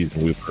this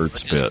season we've heard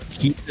Spit. Just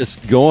keep this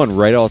going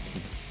right out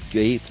the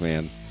gates,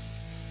 man.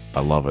 I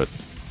love it.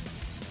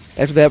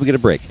 After that, we get a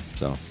break.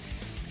 So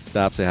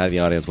stop, say hi to the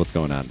audience. What's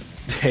going on?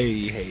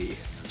 Hey.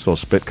 So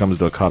Spit comes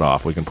to a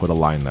cutoff. We can put a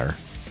line there.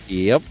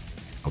 Yep.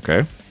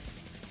 Okay.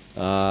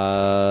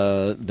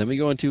 Then we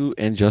go into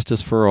And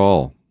Justice for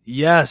All.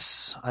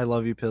 Yes. I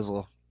love you,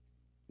 Pizzle.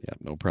 Yeah,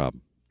 no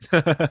problem.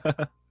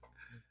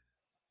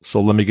 So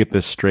let me get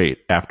this straight.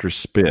 After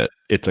Spit,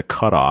 it's a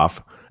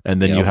cutoff,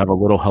 and then you have a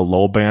little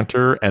hello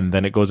banter, and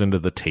then it goes into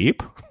the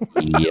tape?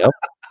 Yep.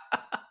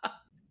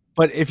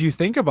 But if you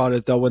think about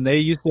it, though, when they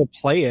used to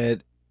play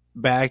it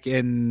back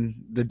in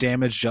the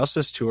Damaged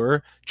Justice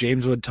tour,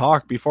 James would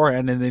talk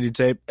beforehand, and then he'd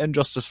say, And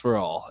Justice for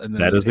All. And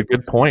then that is a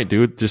good point,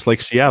 dude. Just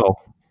like Seattle.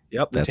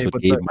 Yep. That's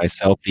what gave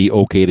myself the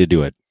okay to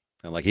do it.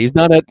 I'm like, he's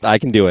done it. I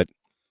can do it.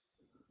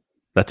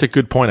 That's a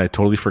good point. I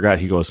totally forgot.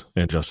 He goes,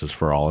 And Justice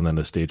for All, and then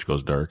the stage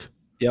goes dark.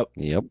 Yep.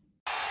 Hey, you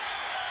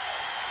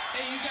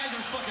guys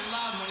are fucking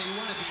loud when you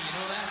want to be, you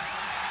know that?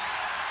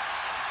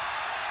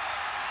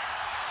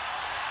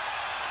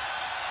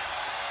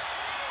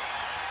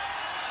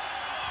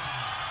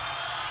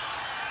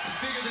 I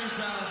figure there's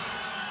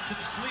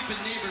some sleeping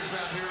neighbors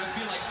around here. I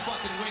feel like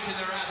fucking waking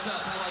their ass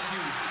up. How about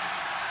you?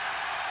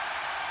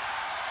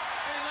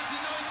 Hey, let's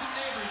annoy some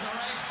neighbors, all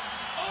right?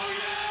 Oh,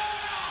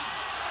 yeah!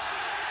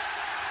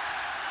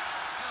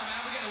 No,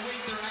 man, we gotta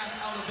wake their ass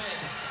out of bed.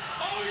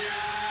 Oh, yeah!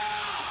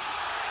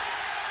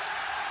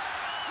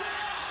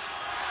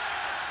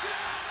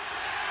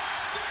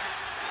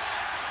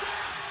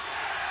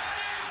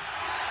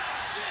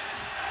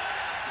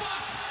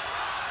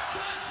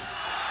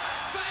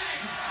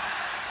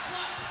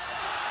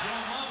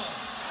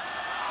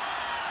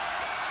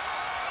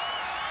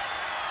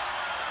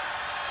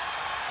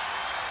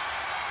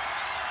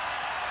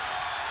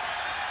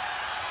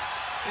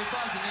 If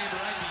I was a neighbor,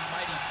 I'd be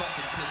mighty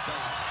fucking pissed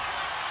off.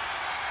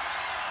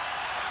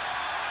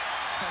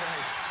 All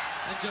right,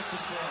 and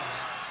justice for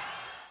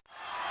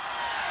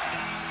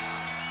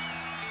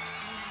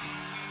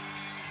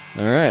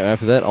all. All right,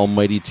 after that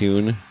almighty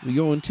tune, we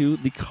go into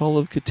The Call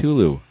of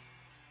Cthulhu.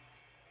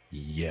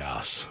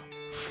 Yes.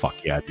 Fuck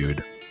yeah,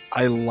 dude.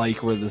 I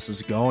like where this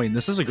is going.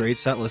 This is a great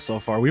set list so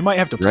far. We might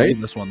have to play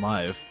this one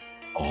live.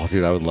 Oh,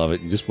 dude, I would love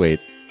it. You just wait.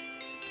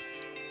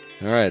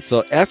 All right,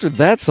 so after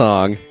that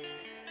song,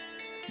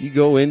 you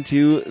go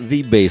into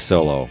the bass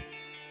solo.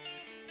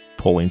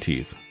 Pulling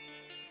Teeth.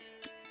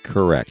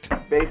 Correct.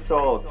 Bass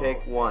solo,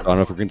 take one. I don't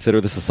know if we consider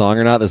this a song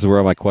or not. This is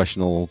where my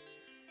question will...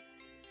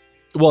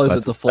 Well, is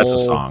it the full...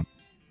 That's a song.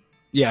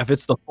 Yeah, if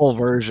it's the full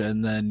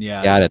version, then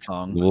yeah. Got it.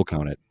 Song. We'll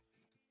count it.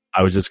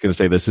 I was just going to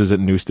say, this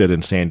isn't Newstead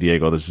in San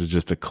Diego. This is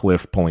just a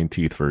Cliff Pulling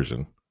Teeth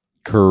version.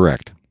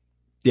 Correct.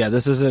 Yeah,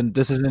 this isn't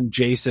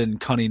Jason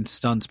cunning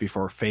stunts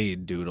before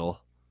Fade Doodle.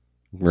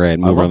 Right,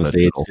 move around the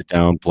stage, doodle. sit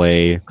down,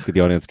 play, get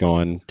the audience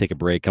going, take a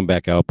break, come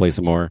back out, play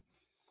some more.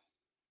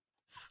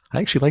 I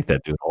actually like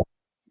that doodle.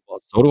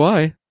 Well, so do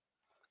I.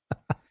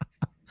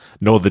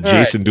 No, the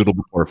Jason doodle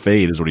before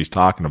Fade is what he's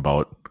talking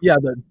about. Yeah,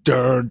 the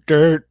dirt,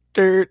 dirt,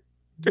 dirt,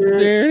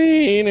 dirt.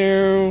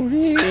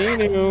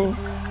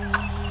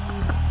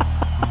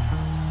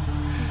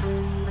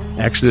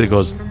 Actually, it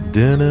goes.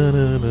 That's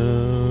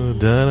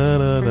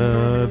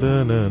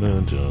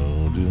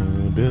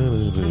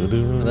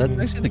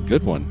actually the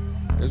good one.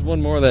 There's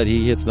one more that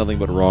he hits nothing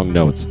but wrong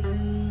notes.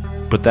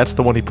 But that's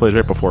the one he plays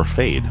right before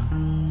Fade.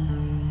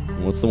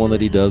 What's the one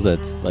that he does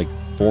that's like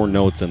 4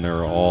 notes and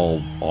they're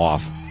all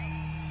off?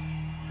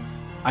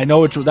 I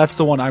know that's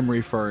the one I'm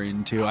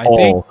referring to. I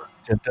think.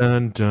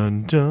 Dun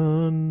dun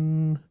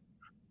dun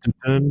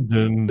dun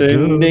dun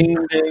Ding ding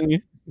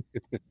ding.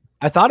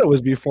 I thought it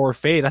was before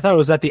Fade. I thought it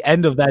was at the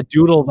end of that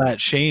doodle that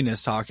Shane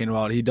is talking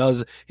about. He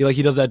does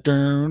that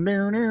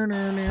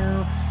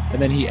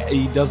and then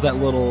he does that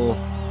little.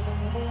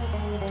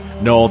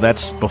 No,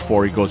 that's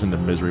before he goes into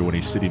Misery when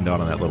he's sitting down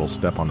on that little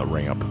step on the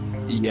ramp.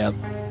 Yep.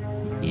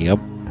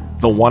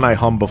 The one I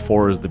hummed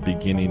before is the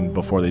beginning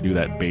before they do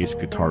that bass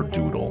guitar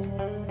doodle.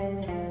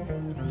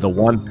 The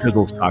one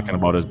Pizzle's talking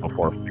about is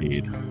before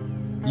Fade.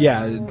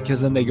 Yeah,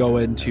 because then they go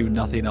into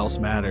Nothing Else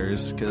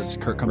Matters because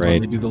Kurt comes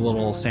on, they do the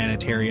little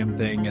sanitarium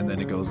thing, and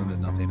then it goes into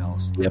Nothing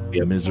Else. Yep.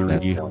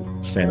 Misery,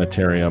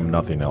 Sanitarium,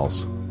 Nothing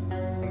Else.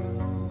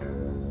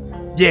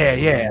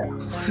 Yeah.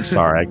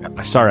 Sorry,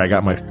 I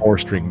got my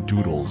 4-string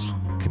doodles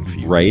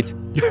confused. Right.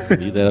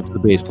 Leave that up to the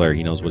bass player.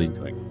 He knows what he's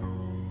doing.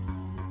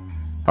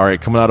 All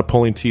right, coming out of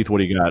Pulling Teeth, what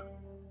do you got?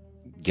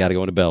 Got to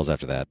go into Bells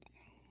after that.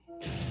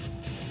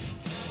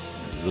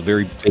 This is a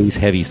very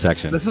bass-heavy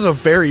section. This is a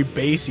very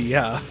bassy,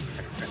 yeah.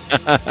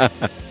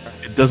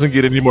 It doesn't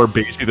get any more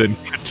bassy than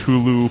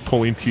Cthulhu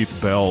Pulling Teeth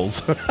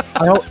Bells.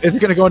 Is it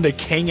going to go into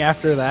King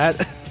after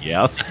that?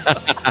 Yes.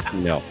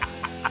 No.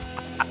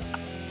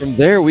 From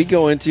there, we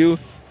go into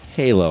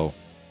Halo.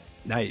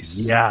 Nice.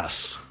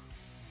 Yes.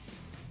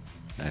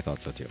 I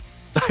thought so too.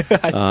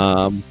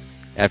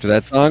 After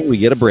that song, we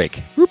get a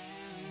break.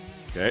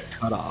 Okay.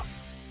 Cut off.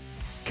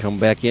 Come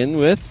back in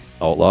with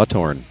Outlaw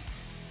Torn.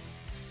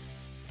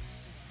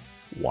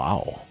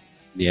 Wow.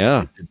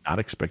 Yeah. I did not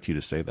expect you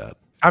to say that.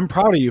 I'm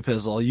proud of you,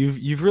 Pizzle.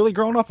 You've really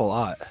grown up a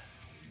lot.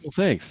 Well,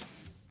 thanks.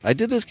 I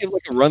did this give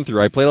like a run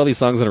through. I played all these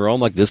songs in a row.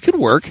 I'm like, this could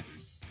work.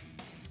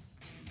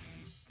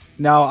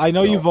 Now I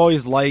know you've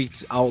always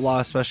liked Outlaw,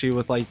 especially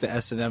with like the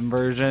S&M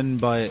version,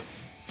 but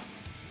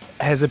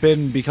has it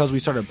been because we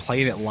started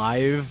playing it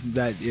live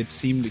that it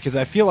seemed? Because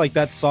I feel like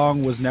that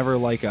song was never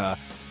like I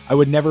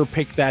would never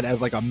pick that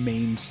as like a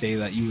mainstay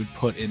that you would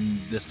put in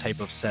this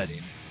type of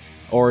setting.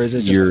 Or is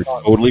it? Just You're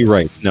totally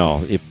right.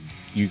 No, if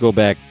you go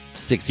back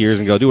 6 years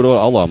and go do it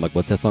Outlaw, I'm like,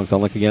 what's that song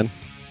sound like again?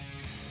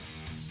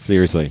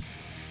 Seriously.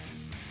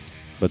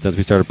 But since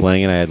we started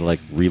playing it, I had to like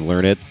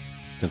relearn it.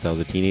 Since I was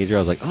a teenager, I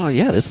was like, oh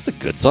yeah, this is a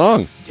good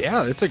song.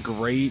 Yeah, it's a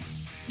great.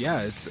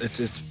 Yeah,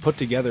 it's put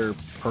together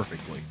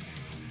perfectly.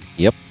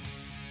 Yep.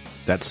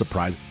 That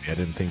surprised me. I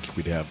didn't think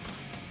we'd have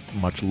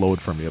much load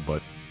from you,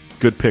 but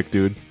good pick,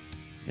 dude.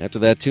 After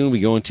that tune,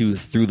 we go into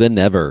Through the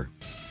Never.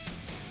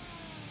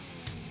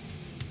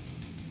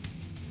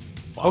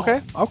 Wow.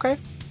 Okay.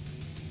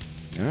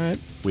 All right.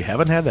 We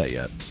haven't had that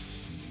yet.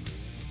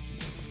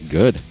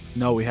 Good.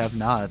 No, we have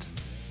not.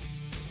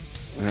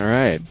 All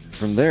right.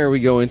 From there, we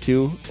go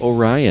into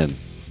Orion.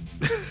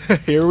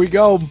 Here we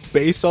go.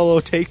 Bass solo,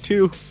 take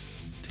 2.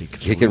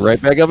 Kick it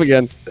right back up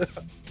again.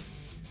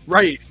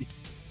 Right.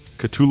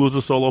 Cthulhu's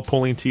a solo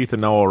Pulling Teeth,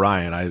 and now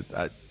Orion.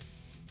 I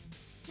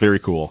very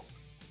cool.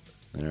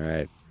 All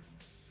right.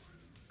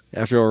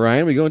 After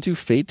Orion, we go into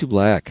Fade to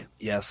Black.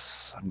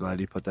 Yes, I'm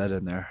glad you put that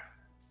in there.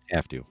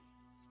 Have to.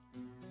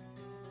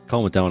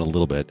 Calm it down a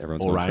little bit.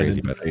 Everyone's going Orion crazy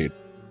and about Fade.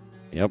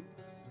 Yep.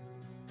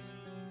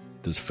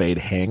 Does Fade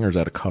hang, or is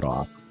that a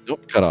cutoff?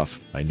 Nope, cut off.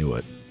 I knew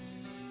it.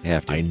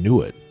 Have to. I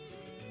knew it.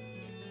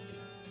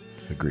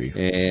 Agree.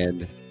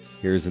 And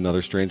here's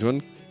another strange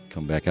one.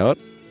 Come back out.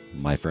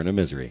 My Friend of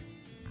Misery.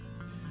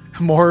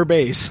 More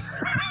bass.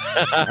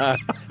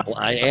 Well,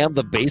 I am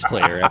the bass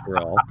player after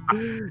all.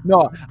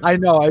 No, I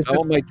know. I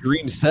want my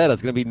dream set.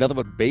 It's going to be nothing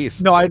but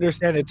bass. No, I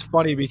understand. It's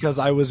funny because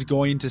I was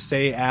going to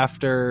say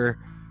after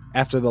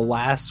the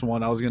last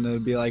one, I was going to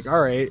be like,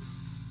 all right,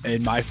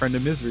 and My Friend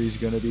of Misery is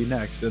going to be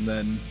next. And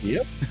then...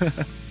 Yep.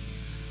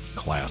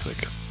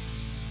 Classic.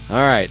 All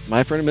right,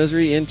 My Friend of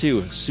Misery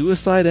into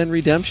Suicide and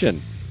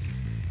Redemption.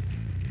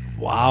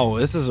 Wow,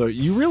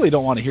 you really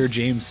don't want to hear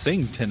James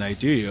sing tonight,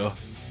 do you?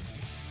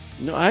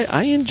 No,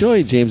 I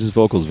enjoy James's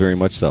vocals very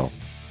much so.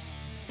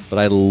 But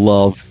I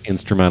love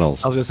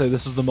instrumentals. I was going to say,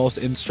 this is the most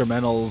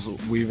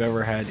instrumentals we've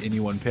ever had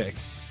anyone pick.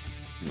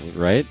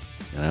 Right?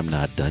 And I'm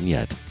not done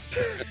yet.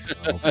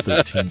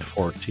 13,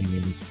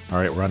 14. All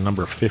right, we're on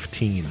number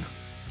 15.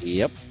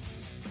 Yep.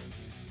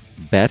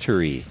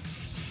 Battery.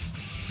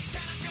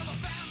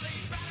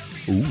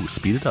 Ooh,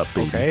 speed it up,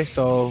 baby. Okay,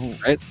 so...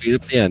 Right, speed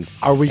up the end.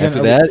 Are we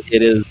After that,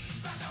 it is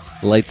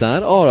lights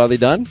on. Oh, are they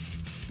done?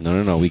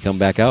 No. We come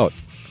back out.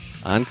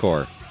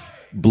 Encore.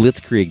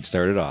 Blitzkrieg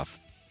started off.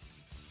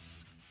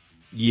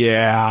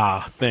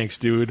 Yeah, thanks,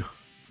 dude.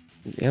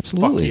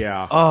 Absolutely. Fuck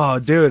yeah. Oh,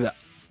 dude.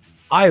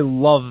 I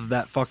love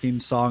that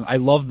fucking song. I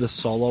love the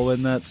solo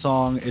in that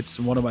song. It's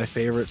one of my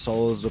favorite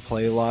solos to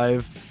play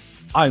live.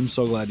 I'm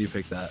so glad you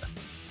picked that.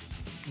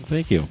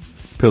 Thank you.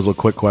 Pizzle,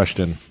 quick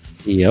question.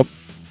 Yep.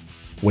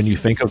 When you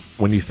think of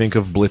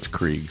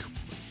Blitzkrieg,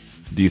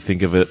 do you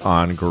think of it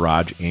on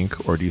Garage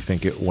Inc., or do you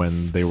think it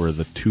when they were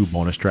the 2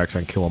 bonus tracks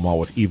on Kill 'Em All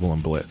with Evil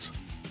and Blitz?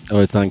 Oh,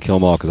 it's on Kill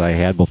 'Em All because I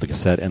had both the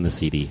cassette and the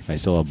CD. I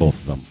still have both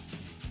of them.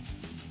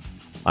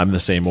 I'm the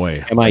same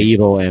way. Am I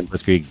Evil and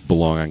Blitzkrieg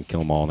belong on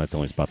Kill 'Em All, and that's the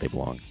only spot they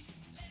belong.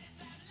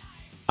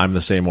 I'm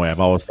the same way.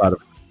 I've always thought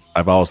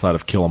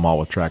of Kill 'Em All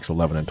with tracks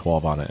 11 and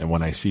 12 on it, and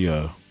when I see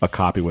a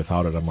copy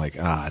without it, I'm like,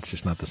 it's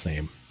just not the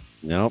same.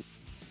 Nope,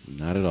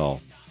 not at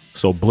all.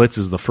 So Blitz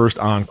is the first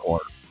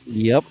encore.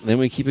 Yep. Then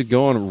we keep it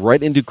going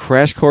right into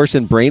Crash Course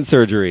and Brain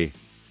Surgery.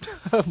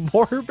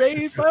 More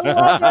bass. I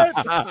love it.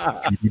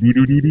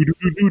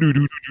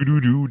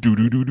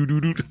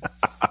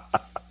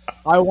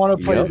 I want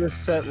to play this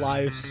set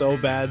live so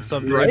bad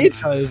someday, right?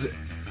 Because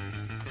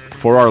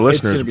for our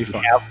listeners, we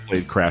have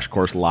played Crash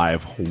Course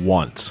live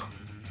once.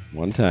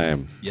 One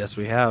time. Yes,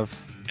 we have.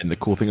 And the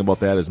cool thing about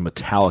that is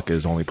Metallica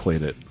has only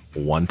played it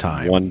one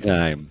time. One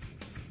time.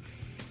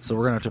 So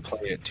we're going to have to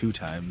play it 2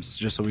 times,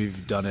 just so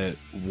we've done it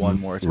one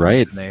more time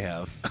right. than they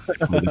have.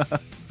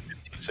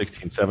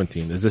 16,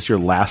 17. Is this your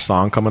last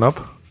song coming up?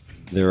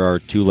 There are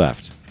 2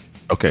 left.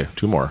 Okay,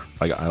 2 more.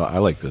 I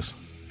like this.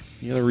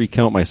 You got to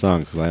recount my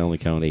songs because I only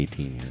count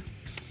 18 here.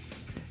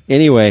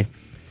 Anyway,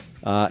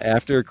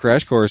 after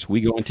Crash Course,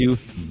 we go into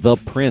The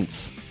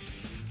Prince.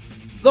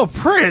 The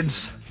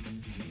Prince?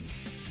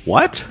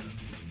 What?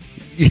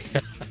 Yeah.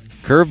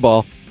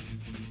 Curveball.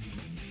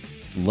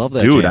 Love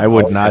that. Dude, jam. I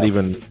would not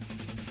even...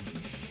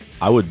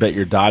 I would bet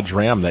your Dodge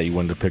Ram that you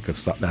wouldn't have picked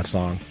that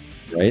song.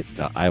 Right?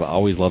 I've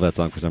always loved that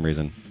song for some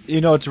reason.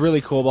 You know, what's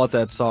really cool about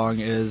that song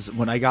is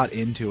when I got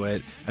into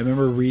it, I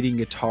remember reading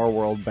Guitar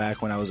World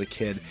back when I was a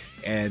kid,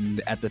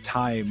 and at the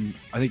time,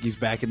 I think he's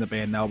back in the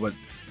band now, but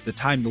at the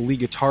time, the lead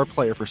guitar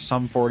player for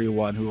Sum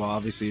 41, who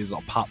obviously is a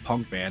pop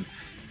punk band,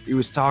 he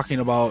was talking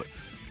about,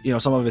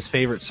 some of his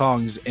favorite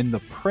songs, and The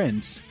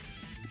Prince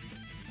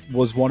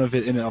was one of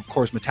it, and of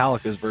course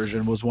Metallica's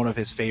version was one of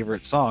his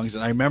favorite songs.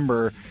 And I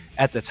remember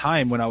at the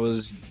time when I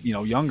was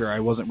younger, I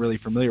wasn't really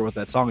familiar with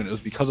that song, and it was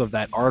because of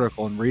that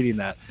article and reading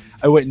that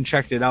I went and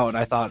checked it out, and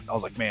I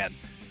was like, man,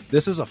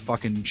 this is a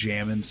fucking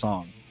jamming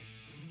song.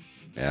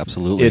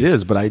 Absolutely, it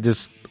is. But I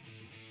just,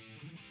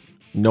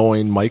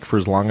 knowing Mike for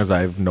as long as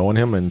I've known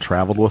him and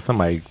traveled with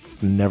him,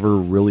 I've never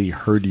really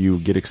heard you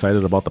get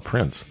excited about The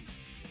Prince.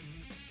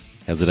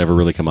 Has it ever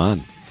really come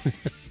on?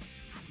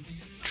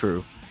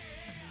 True.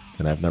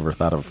 And I've never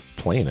thought of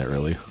playing it,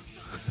 really.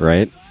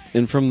 Right?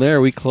 And from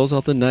there, we close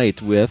out the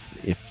night with,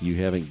 if you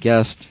haven't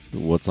guessed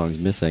what song's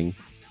missing,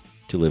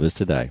 To Live Is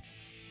To Die.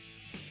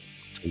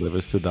 To Live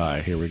Is To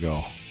Die. Here we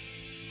go.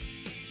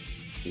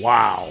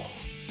 Wow.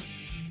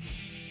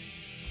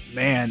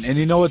 Man, and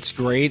you know what's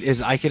great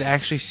is I could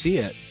actually see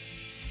it.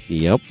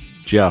 Yep.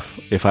 Jeff,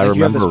 if I remember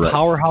you have this right.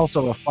 powerhouse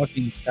of a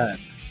fucking set.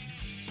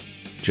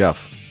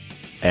 Jeff,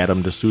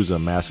 Adam D'Souza,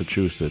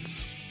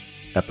 Massachusetts,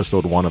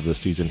 episode 1 of this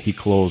season, he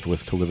closed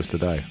with To Live Is To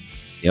Die.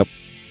 Yep.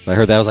 I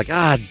heard that. I was like,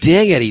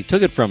 dang it, he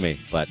took it from me.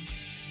 But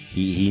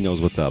he knows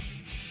what's up.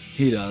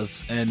 He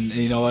does. And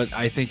you know what?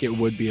 I think it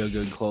would be a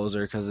good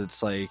closer because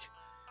it's like,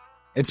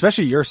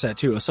 especially your set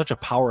too, it's such a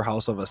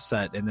powerhouse of a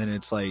set. And then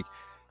it's like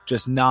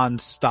just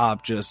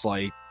nonstop, just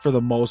like for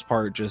the most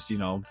part, just,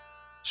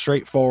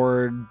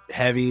 straightforward,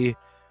 heavy.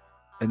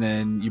 And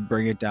then you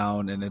bring it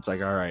down and it's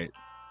like, all right.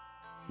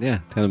 Yeah,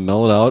 kind of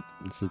mellow it out.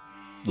 It's a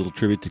little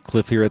tribute to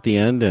Cliff here at the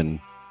end. And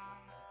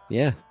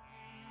yeah,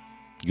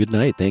 good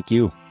night. Thank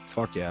you.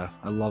 Fuck yeah.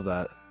 I love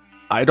that.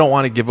 I don't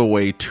want to give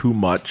away too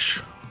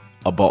much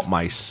about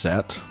my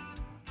set,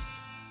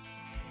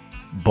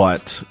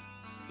 but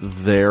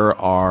there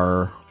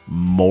are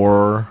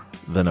more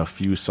than a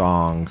few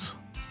songs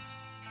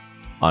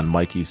on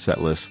Mikey's set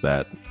list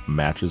that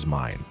matches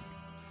mine.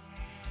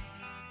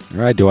 All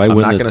right, do I I'm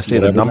win? not going to say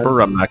the number.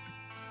 I'm not.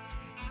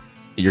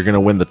 You're going to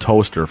win the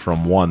toaster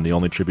from One, the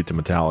only tribute to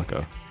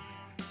Metallica.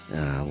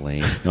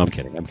 Lame. No, I'm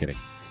kidding.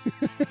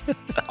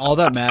 All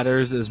that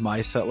matters is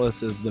my set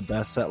list is the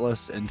best set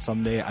list, and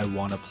someday I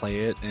want to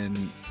play it. And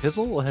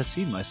Pizzle has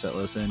seen my set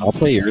list, and I'll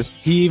play yours.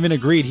 He even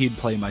agreed he'd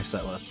play my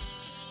set list.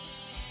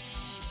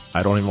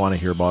 I don't even want to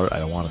hear about it. I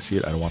don't want to see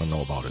it. I don't want to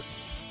know about it.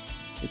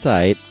 It's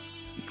alright.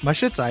 My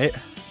shit's alright.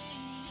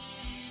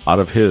 Out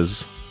of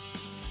his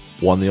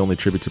one, the only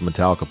tribute to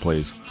Metallica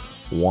plays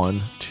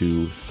 1,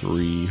 2,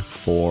 3,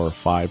 4,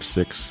 5,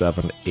 6,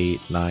 7,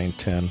 8, 9,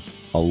 10,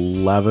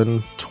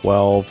 11,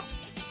 12,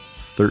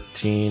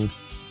 13.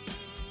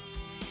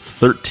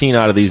 13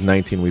 out of these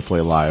 19 we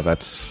play live.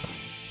 That's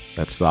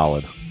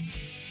solid.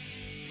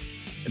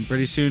 And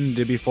pretty soon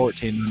to be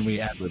 14 when we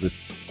add with it.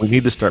 We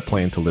need to start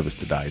playing To Live Is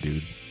To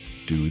Die,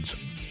 dudes.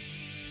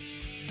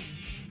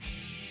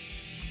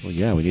 Well,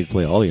 yeah, we need to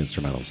play all the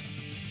instrumentals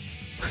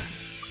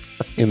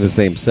in the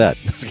same set.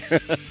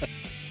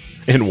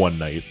 In one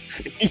night.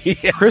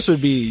 Yeah. Chris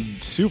would be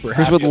super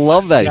Chris happy. would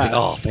love that. Yeah. He's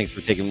like, oh, thanks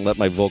for let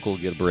my vocal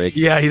get a break.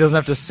 Yeah, he doesn't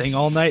have to sing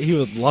all night. He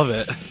would love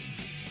it.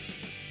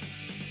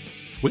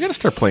 We got to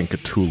start playing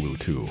Cthulhu,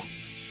 too.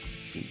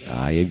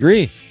 I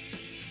agree.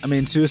 I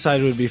mean,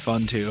 Suicide would be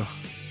fun, too.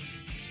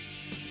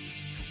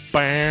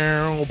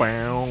 Bow,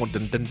 bow,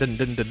 dun, dun, dun,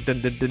 dun, dun,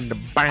 dun, dun,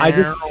 dun, bow,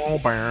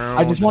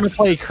 I just want to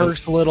play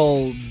Kirk's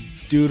little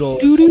doodle.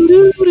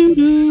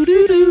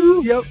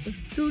 Yep.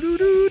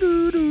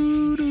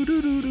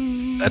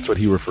 That's what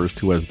he refers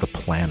to as the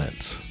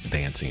planets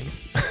dancing.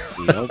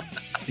 Yep.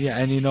 Yeah,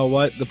 and you know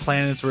what? The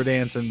planets were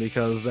dancing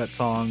because that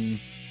song,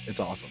 it's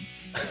awesome.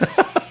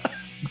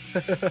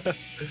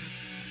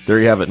 There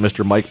you have it,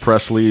 Mr. Mike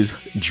Presley's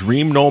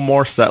Dream No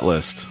More set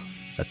list.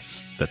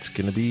 That's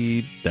gonna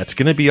be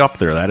up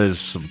there. That is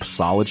some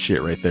solid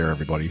shit right there,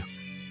 everybody.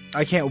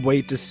 I can't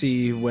wait to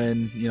see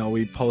when,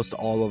 we post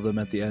all of them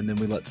at the end and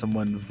we let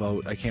someone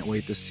vote. I can't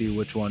wait to see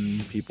which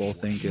one people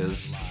think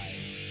is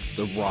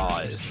the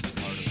rawest.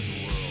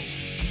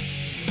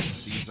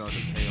 These are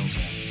the pale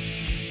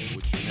deaths,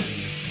 which men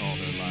miscall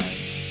their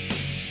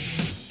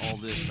lives. All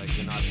this I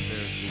cannot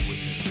bear to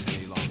witness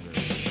any longer.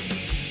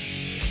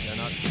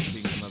 Cannot the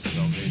kingdom of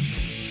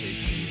salvation take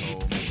me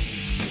home?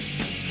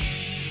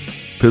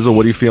 Pizzle,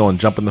 what are you feeling?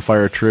 Jump in the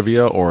fire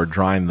trivia or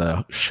drawing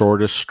the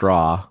shortest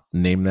straw?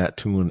 Name that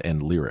tune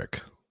and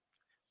lyric.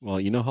 Well,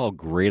 you know how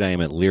great I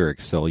am at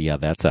lyrics, so yeah,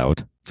 that's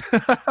out.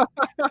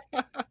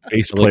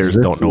 Bass players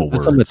don't know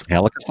words. It's a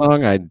Metallica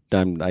song. I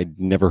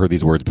never heard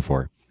these words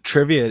before.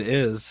 Trivia it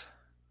is.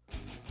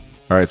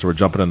 All right, so we're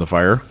jumping in the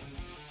fire.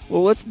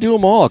 Well, let's do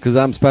them all because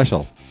I'm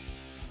special.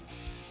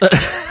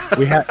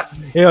 We had,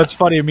 it's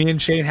funny. Me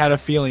and Shane had a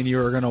feeling you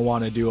were going to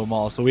want to do them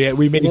all, so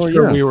we made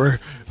sure we were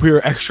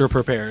extra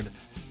prepared.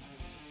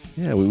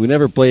 Yeah, we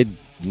never played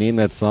Name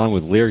That Song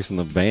with lyrics in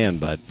the band,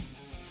 but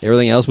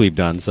everything else we've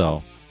done.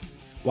 So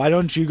why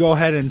don't you go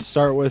ahead and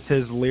start with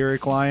his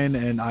lyric line,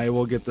 and I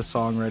will get the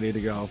song ready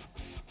to go.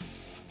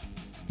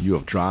 You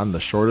have drawn the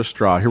shortest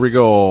straw. Here we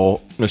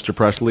go, Mr.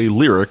 Presley.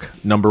 Lyric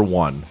number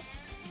 1.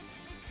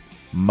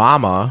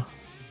 Mama,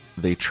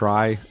 they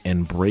try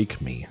and break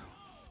me.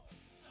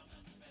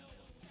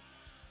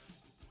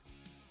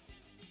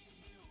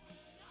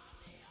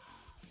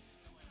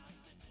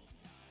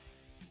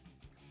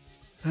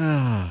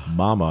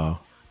 Mama,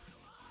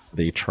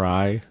 they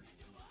try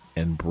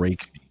and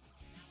break me.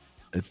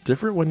 It's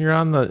different when you're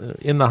in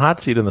the hot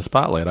seat in the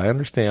spotlight. I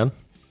understand.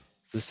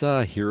 Is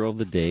this Hero of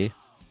the Day?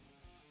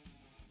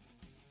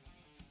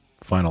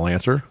 Final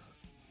answer?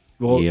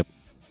 Well, yep.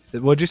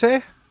 What'd you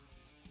say?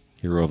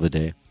 Hero of the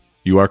Day.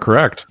 You are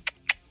correct.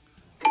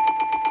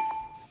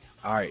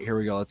 All right, here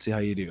we go. Let's see how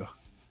you do.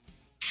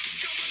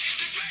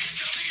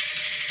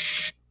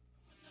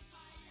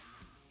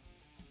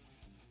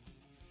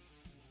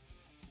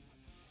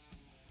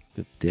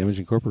 The Damage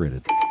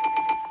Incorporated.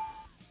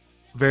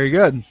 Very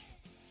good.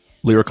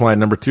 Lyric line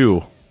number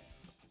 2.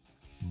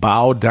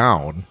 Bow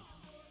down.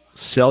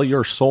 Sell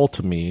your soul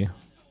to me.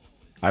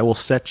 I will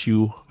set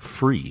you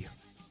free.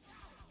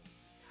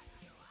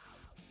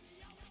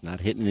 It's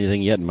not hitting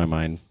anything yet in my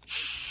mind.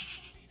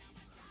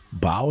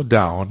 Bow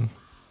down.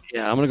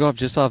 Yeah, I'm going to go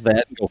just off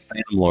that and go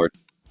Phantom Lord.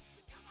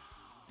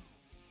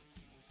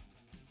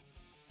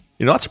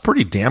 You know, that's a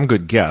pretty damn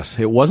good guess.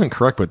 It wasn't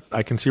correct, but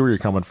I can see where you're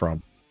coming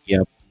from.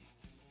 Yep.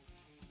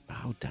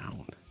 Bow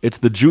down. It's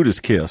the Judas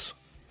Kiss.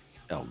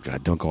 Oh,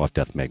 God, don't go off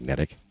Death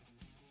Magnetic.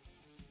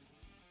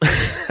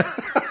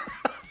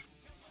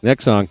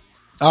 Next song.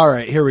 All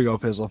right, here we go,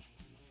 Pizzle.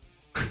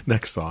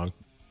 Next song.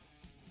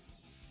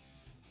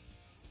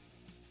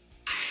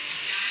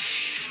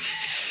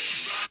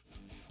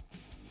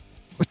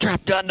 We're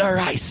trapped under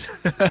ice.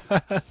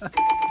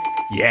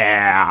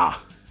 Yeah.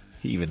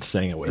 He even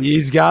sang it with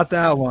He's got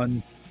that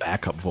one.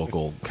 Backup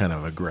vocal kind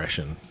of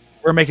aggression.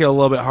 We're making it a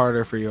little bit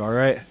harder for you, all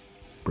right?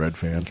 Bread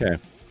fan. Okay.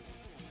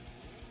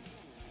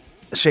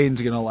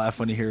 Shane's going to laugh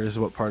when he hears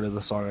what part of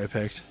the song I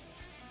picked.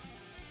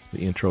 The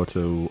intro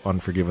to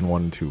Unforgiven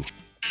 1 and 2.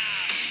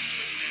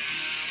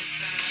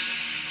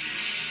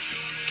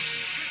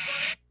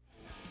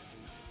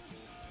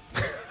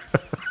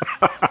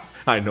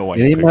 I know why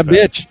you ain't my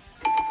bitch.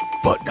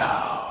 But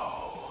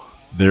now,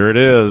 there it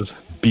is,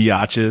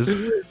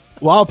 biatches.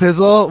 Wow,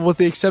 Pizzle, with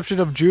the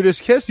exception of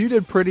Judas Kiss, you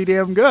did pretty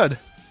damn good.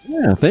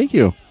 Yeah, thank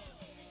you.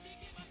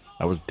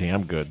 That was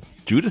damn good.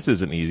 Judas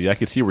isn't easy. I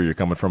could see where you're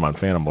coming from on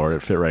Phantom Lord.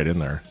 It fit right in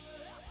there.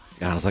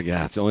 I was like,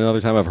 yeah, it's the only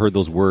other time I've heard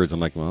those words. I'm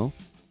like, well,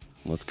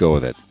 let's go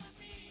with it.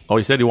 Oh,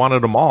 he said he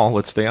wanted them all.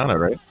 Let's stay on it,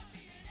 right?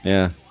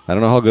 Yeah. I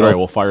don't know how good. All right,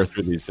 we'll fire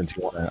through these since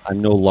you want to.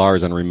 I'm no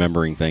Lars on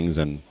remembering things,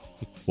 and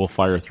we'll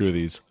fire through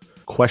these.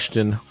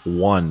 Question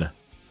 1.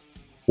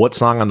 What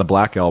song on the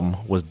Black Album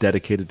was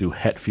dedicated to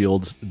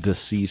Hetfield's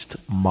deceased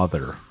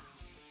mother?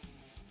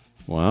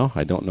 Wow,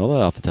 I don't know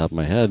that off the top of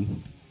my head.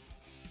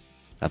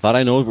 I thought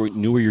I knew where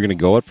you were going to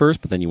go at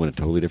first, but then you went a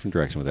totally different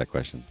direction with that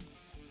question.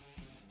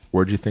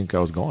 Where'd you think I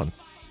was going?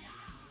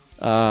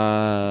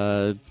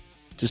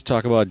 Just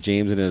talk about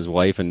James and his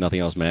wife and Nothing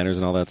Else Matters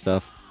and all that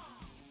stuff.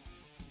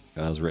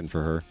 That was written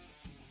for her.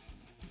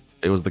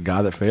 It was The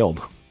God That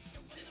Failed.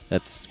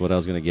 That's what I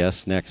was going to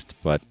guess next,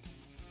 but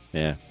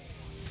yeah.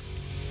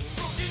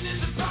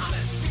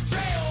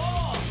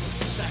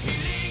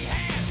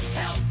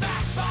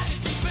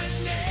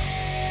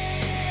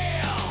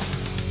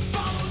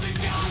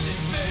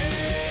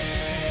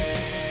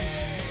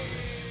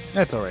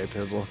 That's all right,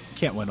 Pizzle.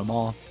 Can't win them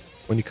all.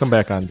 When you come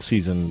back on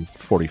season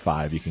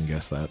 45, you can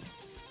guess that.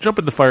 Jump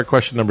in the fire.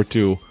 Question number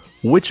 2.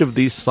 Which of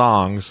these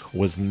songs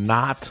was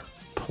not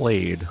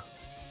played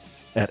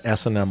at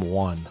S&M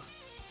 1?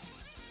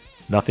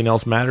 Nothing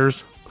Else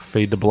Matters,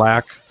 Fade to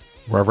Black,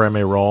 Wherever I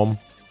May Roam,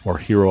 or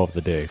Hero of the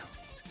Day?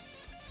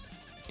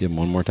 Give him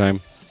one more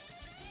time.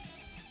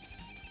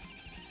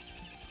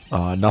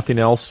 Nothing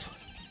Else,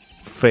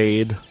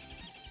 Fade,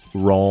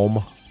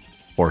 Roam,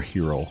 or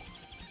Hero?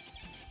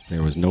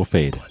 There was no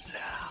fade.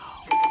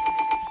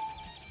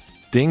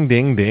 Ding,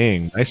 ding,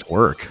 ding. Nice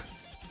work.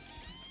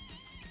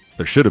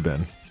 There should have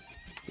been.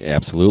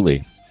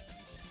 Absolutely.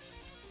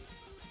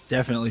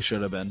 Definitely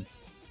should have been.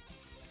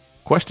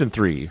 Question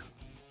 3.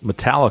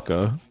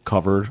 Metallica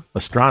covered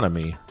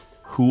Astronomy.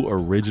 Who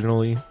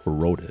originally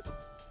wrote it?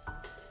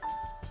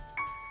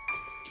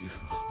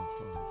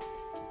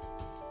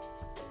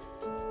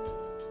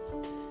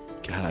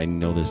 God, I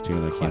know this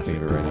tune. I can't think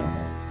of it right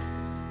now.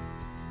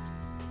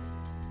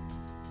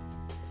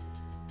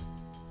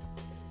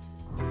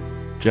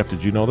 Jeff,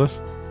 did you know this?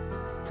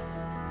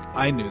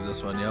 I knew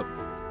this one, yep.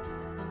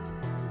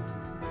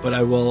 But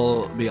I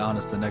will be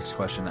honest, the next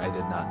question I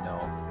did not know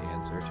the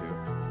answer to.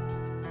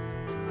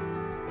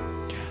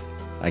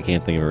 I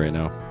can't think of it right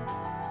now.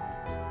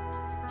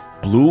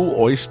 Blue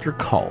Oyster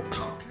Cult.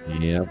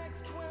 Yep.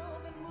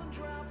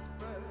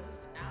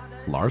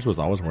 Lars was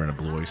always wearing a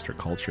Blue Oyster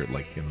Cult shirt,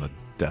 like in the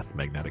Death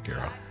Magnetic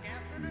era.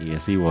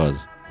 Yes, he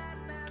was.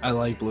 I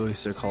like Blue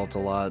Oyster Cult a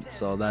lot,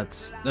 so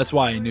that's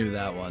why I knew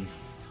that one.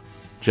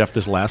 Jeff,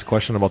 this last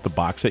question about the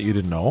box set you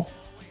didn't know?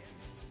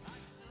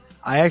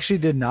 I actually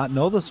did not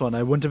know this one.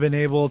 I wouldn't have been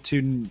able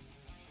to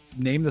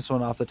name this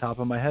one off the top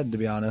of my head, to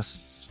be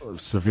honest.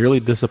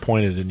 Severely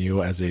disappointed in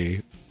you as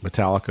a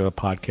Metallica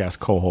podcast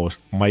co-host.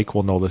 Mike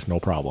will know this no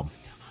problem.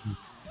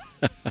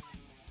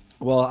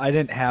 Well, I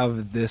didn't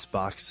have this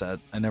box set.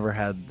 I never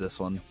had this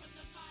one.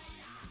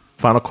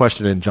 Final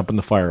question and jump in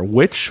the fire.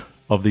 Which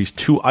of these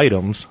 2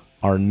 items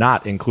are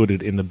not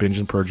included in the Binge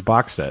and Purge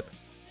box set?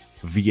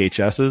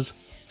 VHSs,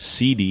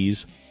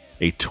 CDs,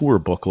 a tour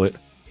booklet,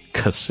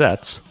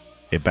 cassettes,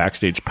 a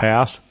backstage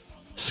pass,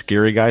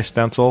 Scary Guy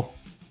stencil,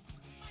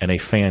 and a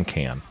fan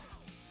can.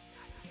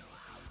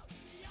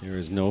 There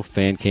is no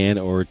fan can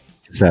or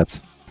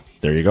cassettes.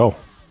 There you go.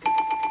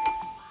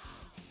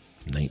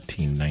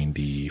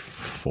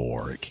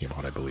 1994 it came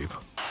out, I believe.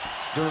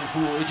 Darn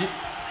fool, idiot.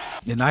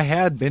 And I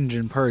had Binge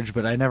and Purge,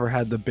 but I never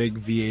had the big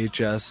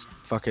VHS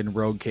fucking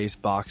road case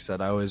box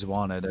that I always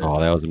wanted.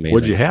 Oh, that was amazing.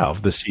 What'd you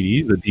have? The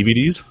CD, the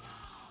DVDs?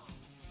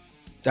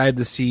 I had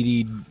the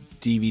CD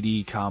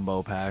DVD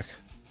combo pack.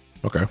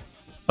 Okay.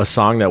 A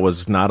song that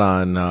was not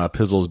on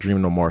Pizzle's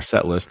Dream No More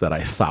set list that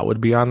I thought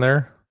would be on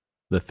there,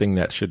 the thing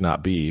that should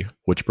not be,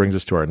 which brings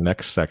us to our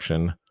next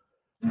section.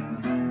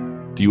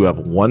 Do you have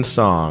one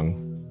song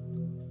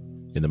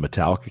in the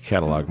Metallica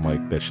catalog,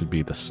 Mike, that should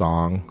be the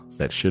song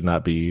that should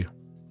not be,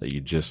 that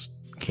you just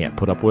can't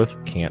put up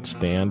with, can't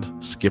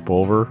stand, skip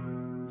over?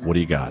 What do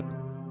you got?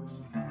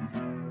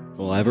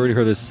 Well, I've already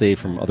heard this say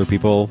from other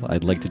people.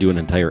 I'd like to do an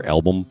entire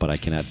album, but I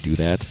cannot do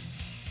that.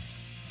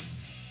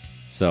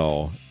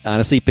 So,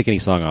 honestly, pick any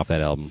song off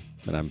that album,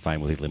 and I'm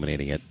fine with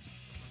eliminating it.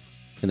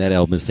 And that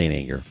album is Saint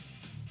Anger.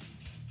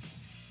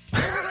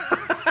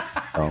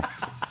 So,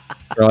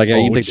 like, you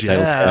can take the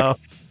title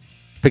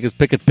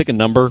track. Pick a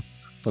number.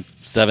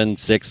 7,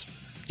 6,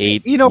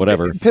 8,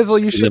 whatever.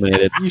 Pizzle, you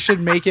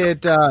should make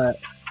it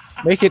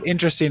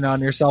interesting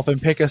on yourself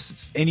and pick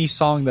any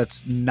song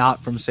that's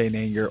not from Saint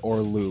Anger or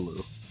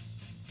Lulu.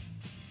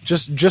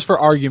 Just for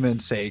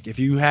argument's sake, if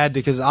you had to,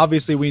 because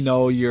obviously we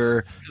know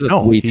you're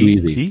way too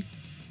easy.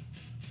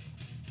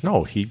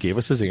 He gave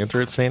us his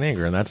answer at Saint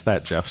Anger, and that's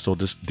that, Jeff. So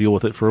just deal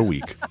with it for a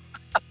week.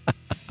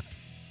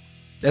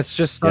 That's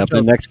just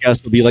the next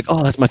guest will be like,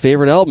 "Oh, that's my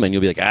favorite album," and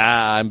you'll be like,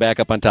 I'm back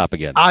up on top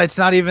again. It's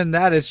not even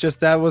that. It's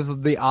just that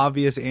was the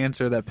obvious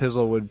answer that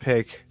Pizzle would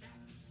pick.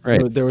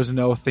 Right. There was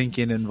no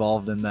thinking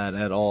involved in that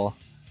at all.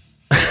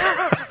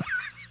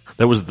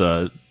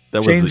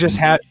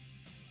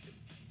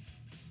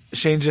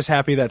 Shane's just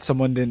happy that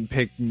someone didn't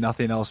pick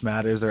Nothing Else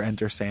Matters or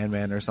Enter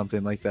Sandman or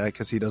something like that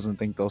because he doesn't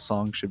think those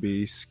songs should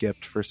be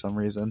skipped for some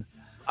reason.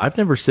 I've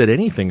never said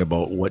anything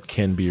about what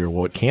can be or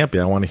what can't be.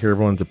 I want to hear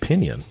everyone's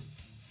opinion.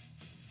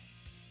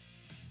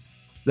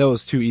 That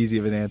was too easy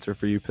of an answer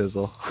for you,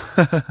 Pizzle.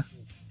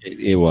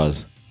 It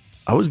was.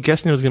 I was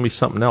guessing it was going to be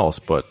something else,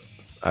 but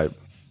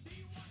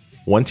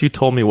once you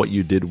told me what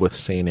you did with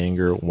Saint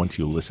Anger, once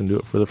you listened to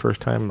it for the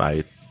first time,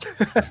 You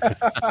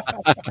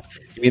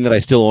mean that I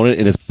still own it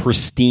in its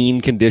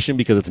pristine condition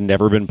because it's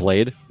never been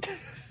played?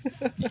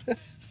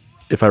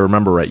 If I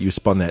remember right, you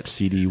spun that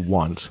CD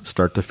once,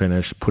 start to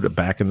finish, put it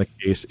back in the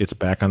case, it's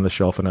back on the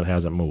shelf, and it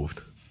hasn't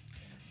moved.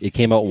 It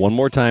came out one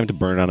more time to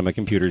burn it on my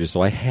computer just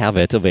so I have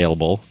it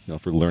available,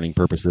 for learning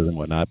purposes and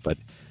whatnot. But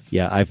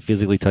yeah, I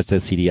physically touched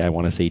that CD, I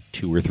want to say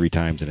 2 or 3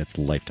 times in its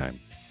lifetime.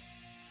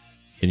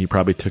 And you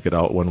probably took it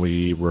out when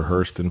we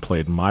rehearsed and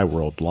played My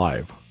World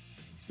live.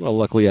 Well,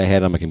 luckily I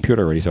had it on my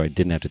computer already, so I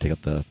didn't have to take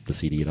out the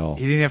CD at all.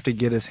 He didn't have to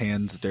get his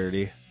hands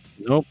dirty.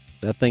 Nope.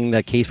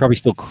 That case probably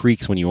still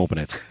creaks when you open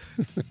it.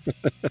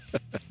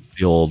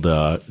 The old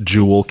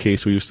jewel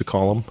case we used to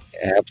call them.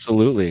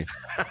 Absolutely.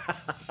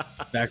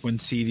 Back when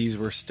CDs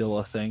were still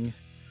a thing.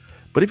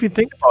 But if you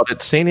think about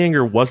it, Saint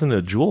Anger wasn't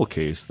a jewel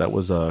case. That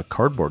was a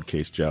cardboard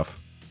case, Jeff.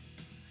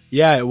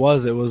 Yeah, it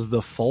was. It was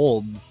the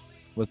fold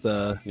with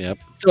the... Yep.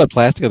 It still had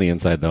plastic on the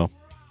inside, though.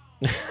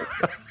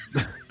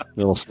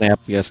 Little snap.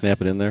 You gotta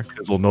snap it in there.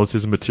 Pizzle knows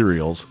his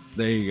materials.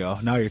 There you go.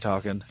 Now you're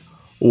talking.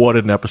 What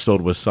an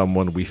episode with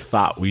someone we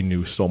thought we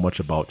knew so much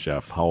about,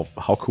 Jeff. How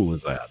cool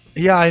is that?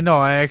 Yeah, I know.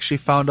 I actually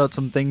found out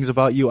some things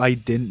about you I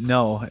didn't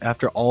know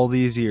after all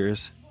these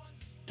years.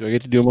 Do I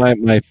get to do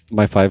my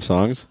 5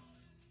 songs?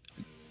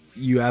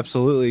 You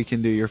absolutely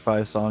can do your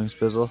 5 songs,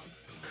 Pizzle.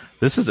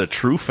 This is a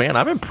true fan.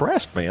 I'm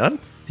impressed, man.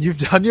 You've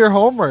done your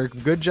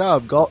homework. Good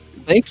job.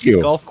 Thank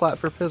you. Golf clap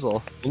for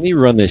Pizzle. Let me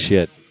run this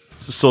shit.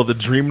 So the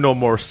Dream No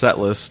More set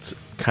list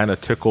kind of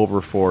took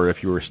over for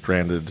if you were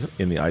stranded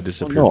in the I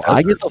Disappear. No,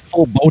 I get the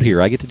full boat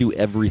here. I get to do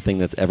everything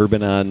that's ever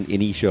been on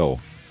any show.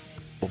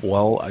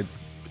 Well,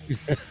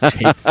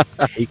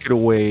 take it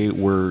away.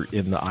 We're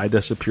in the I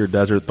Disappear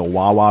Desert. The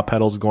Wah Wah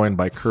Pedals going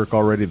by Kirk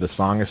already. The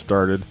song has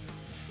started.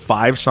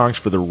 5 songs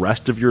for the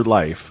rest of your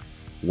life.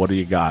 What do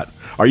you got?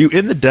 Are you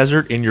in the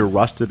desert in your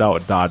rusted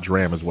out Dodge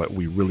Ram is what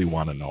we really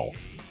want to know.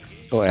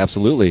 Oh,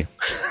 absolutely.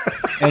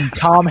 And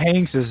Tom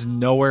Hanks is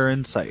nowhere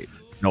in sight.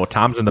 No,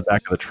 Tom's in the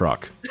back of the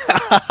truck.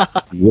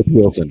 With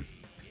Wilson.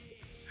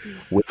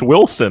 With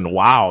Wilson.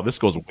 Wow, this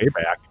goes way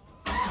back.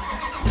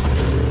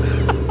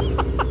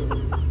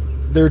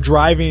 They're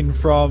driving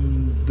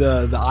from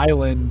the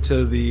island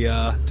to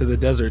the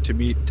desert to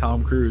meet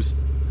Tom Cruise.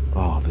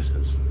 Oh, this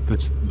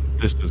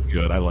is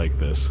good. I like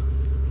this.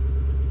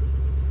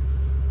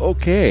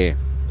 Okay.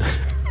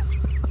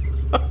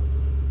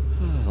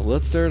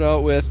 Let's start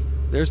out with,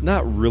 there's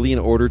not really an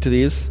order to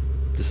these,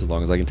 just as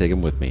long as I can take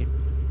them with me.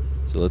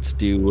 So let's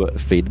do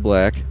Fade to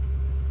Black.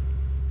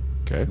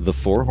 Okay. The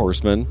Four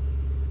Horsemen.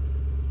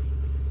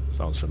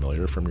 Sounds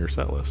familiar from your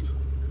set list.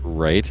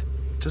 Right.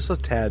 Just a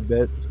tad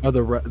bit. Oh,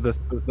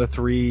 the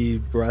 3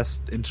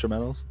 breast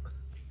instrumentals?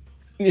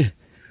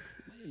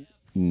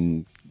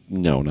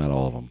 No, not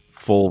all of them.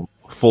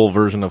 Full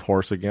version of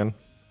Horse Again?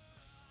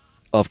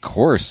 Of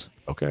course.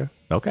 Okay.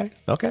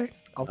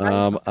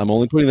 I'm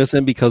only putting this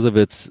in because of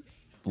its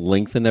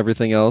length and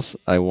everything else.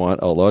 I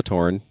want Outlaw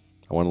Torn.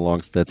 I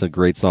want that's a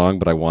great song,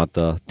 but I want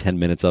the 10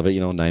 minutes of it,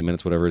 9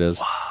 minutes, whatever it is.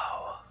 Wow.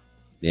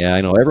 Yeah,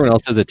 I know. Everyone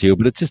else does it too,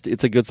 but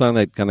it's a good song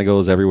that kind of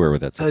goes everywhere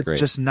with it. So it's great.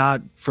 Just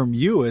not from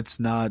you. It's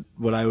not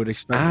what I would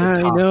expect.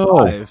 I know.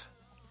 5.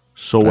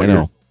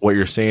 So what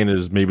you're saying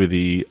is maybe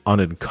the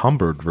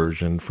unencumbered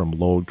version from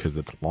Load because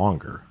it's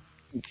longer.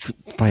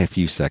 By a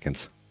few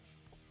seconds.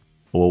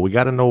 Well, we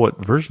got to know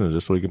what version it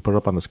is so we can put it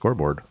up on the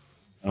scoreboard.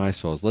 I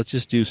suppose. Let's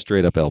just do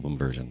straight up album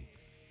version.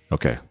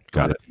 Okay,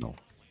 got it. No.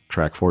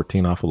 Track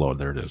 14 off of Load.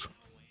 There it is.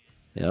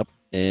 Yep.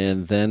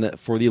 And then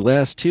for the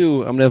last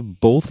 2, I'm going to have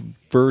both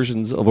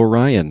versions of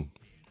Orion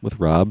with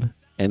Rob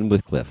and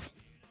with Cliff.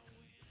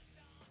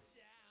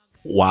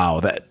 Wow.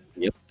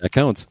 Yep, that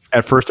counts.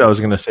 At first I was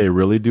going to say,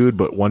 really, dude?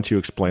 But once you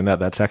explain that,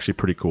 that's actually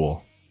pretty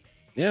cool.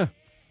 Yeah.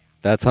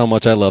 That's how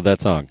much I love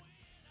that song.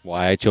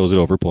 Why I chose it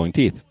over Pulling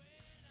Teeth.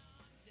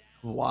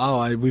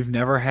 Wow, we've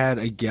never had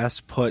a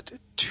guest put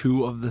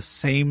 2 of the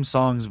same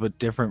songs but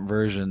different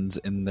versions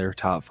in their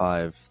top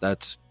 5.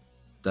 That's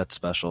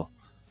special.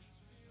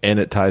 And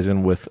it ties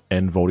in with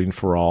And Voting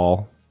for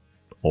All,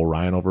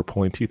 Orion over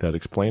Pulling Teeth. That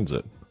explains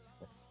it.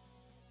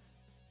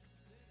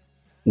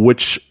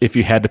 Which, if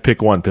you had to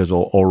pick one,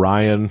 Pizzle,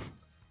 Orion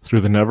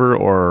Through the Never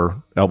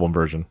or album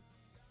version?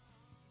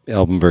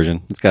 Album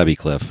version. It's got to be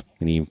Cliff.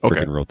 And he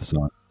freaking wrote the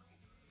song.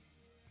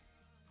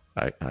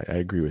 I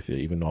agree with you,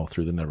 even though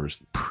Through the Never's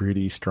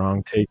pretty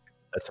strong take.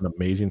 That's an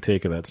amazing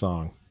take of that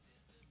song.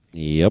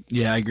 Yep.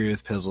 Yeah, I agree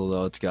with Pizzle,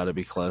 though. It's got to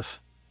be Cliff.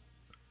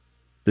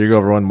 There you go,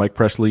 everyone. Mike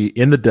Presley,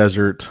 In the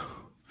Desert,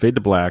 Fade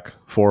to Black,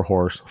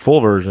 4-horse, full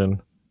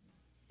version,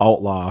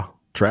 Outlaw,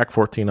 track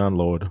 14 on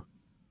load,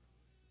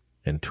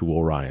 and 2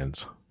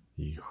 Orions.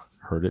 You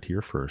heard it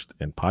here first.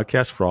 And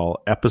Podcast for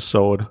All,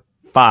 episode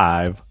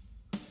 5,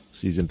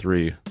 season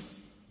 3.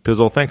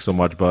 Pizzle, thanks so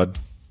much, bud.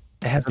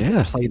 It hasn't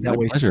been played that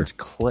way since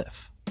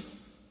Cliff.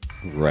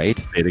 Right.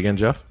 Say it again,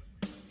 Jeff.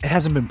 It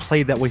hasn't been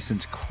played that way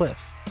since Cliff.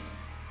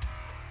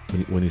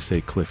 When you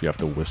say Cliff, you have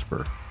to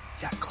whisper.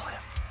 Yeah, Cliff.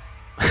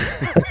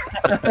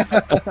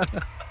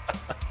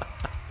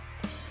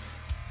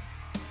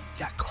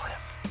 Yeah, Cliff.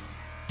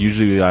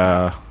 Usually,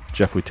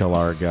 Jeff, we tell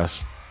our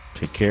guests,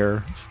 take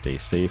care, stay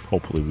safe.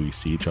 Hopefully we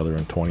see each other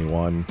in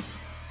 21.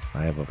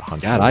 I have a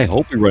hunch. God, I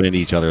hope we run into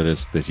each other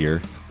this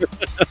year.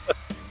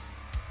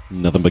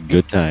 Nothing but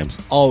good times.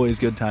 Always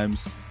good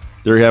times.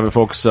 There you have it,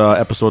 folks.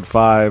 Episode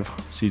 5,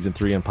 season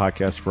 3, and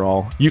Podcast for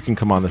All. You can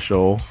come on the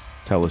show,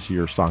 tell us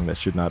your song that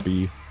should not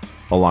be,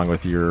 along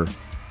with your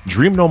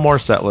Dream No More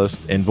set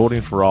list. And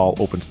Voting for All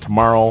opens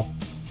tomorrow.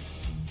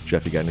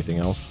 Jeff, you got anything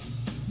else?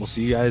 We'll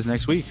see you guys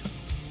next week.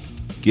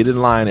 Get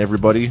in line,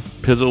 everybody.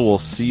 Pizzle, we'll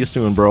see you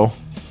soon, bro.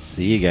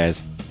 See you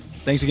guys.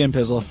 Thanks again,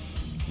 Pizzle.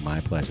 My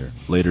pleasure.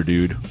 Later,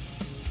 dude.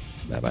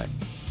 Bye-bye.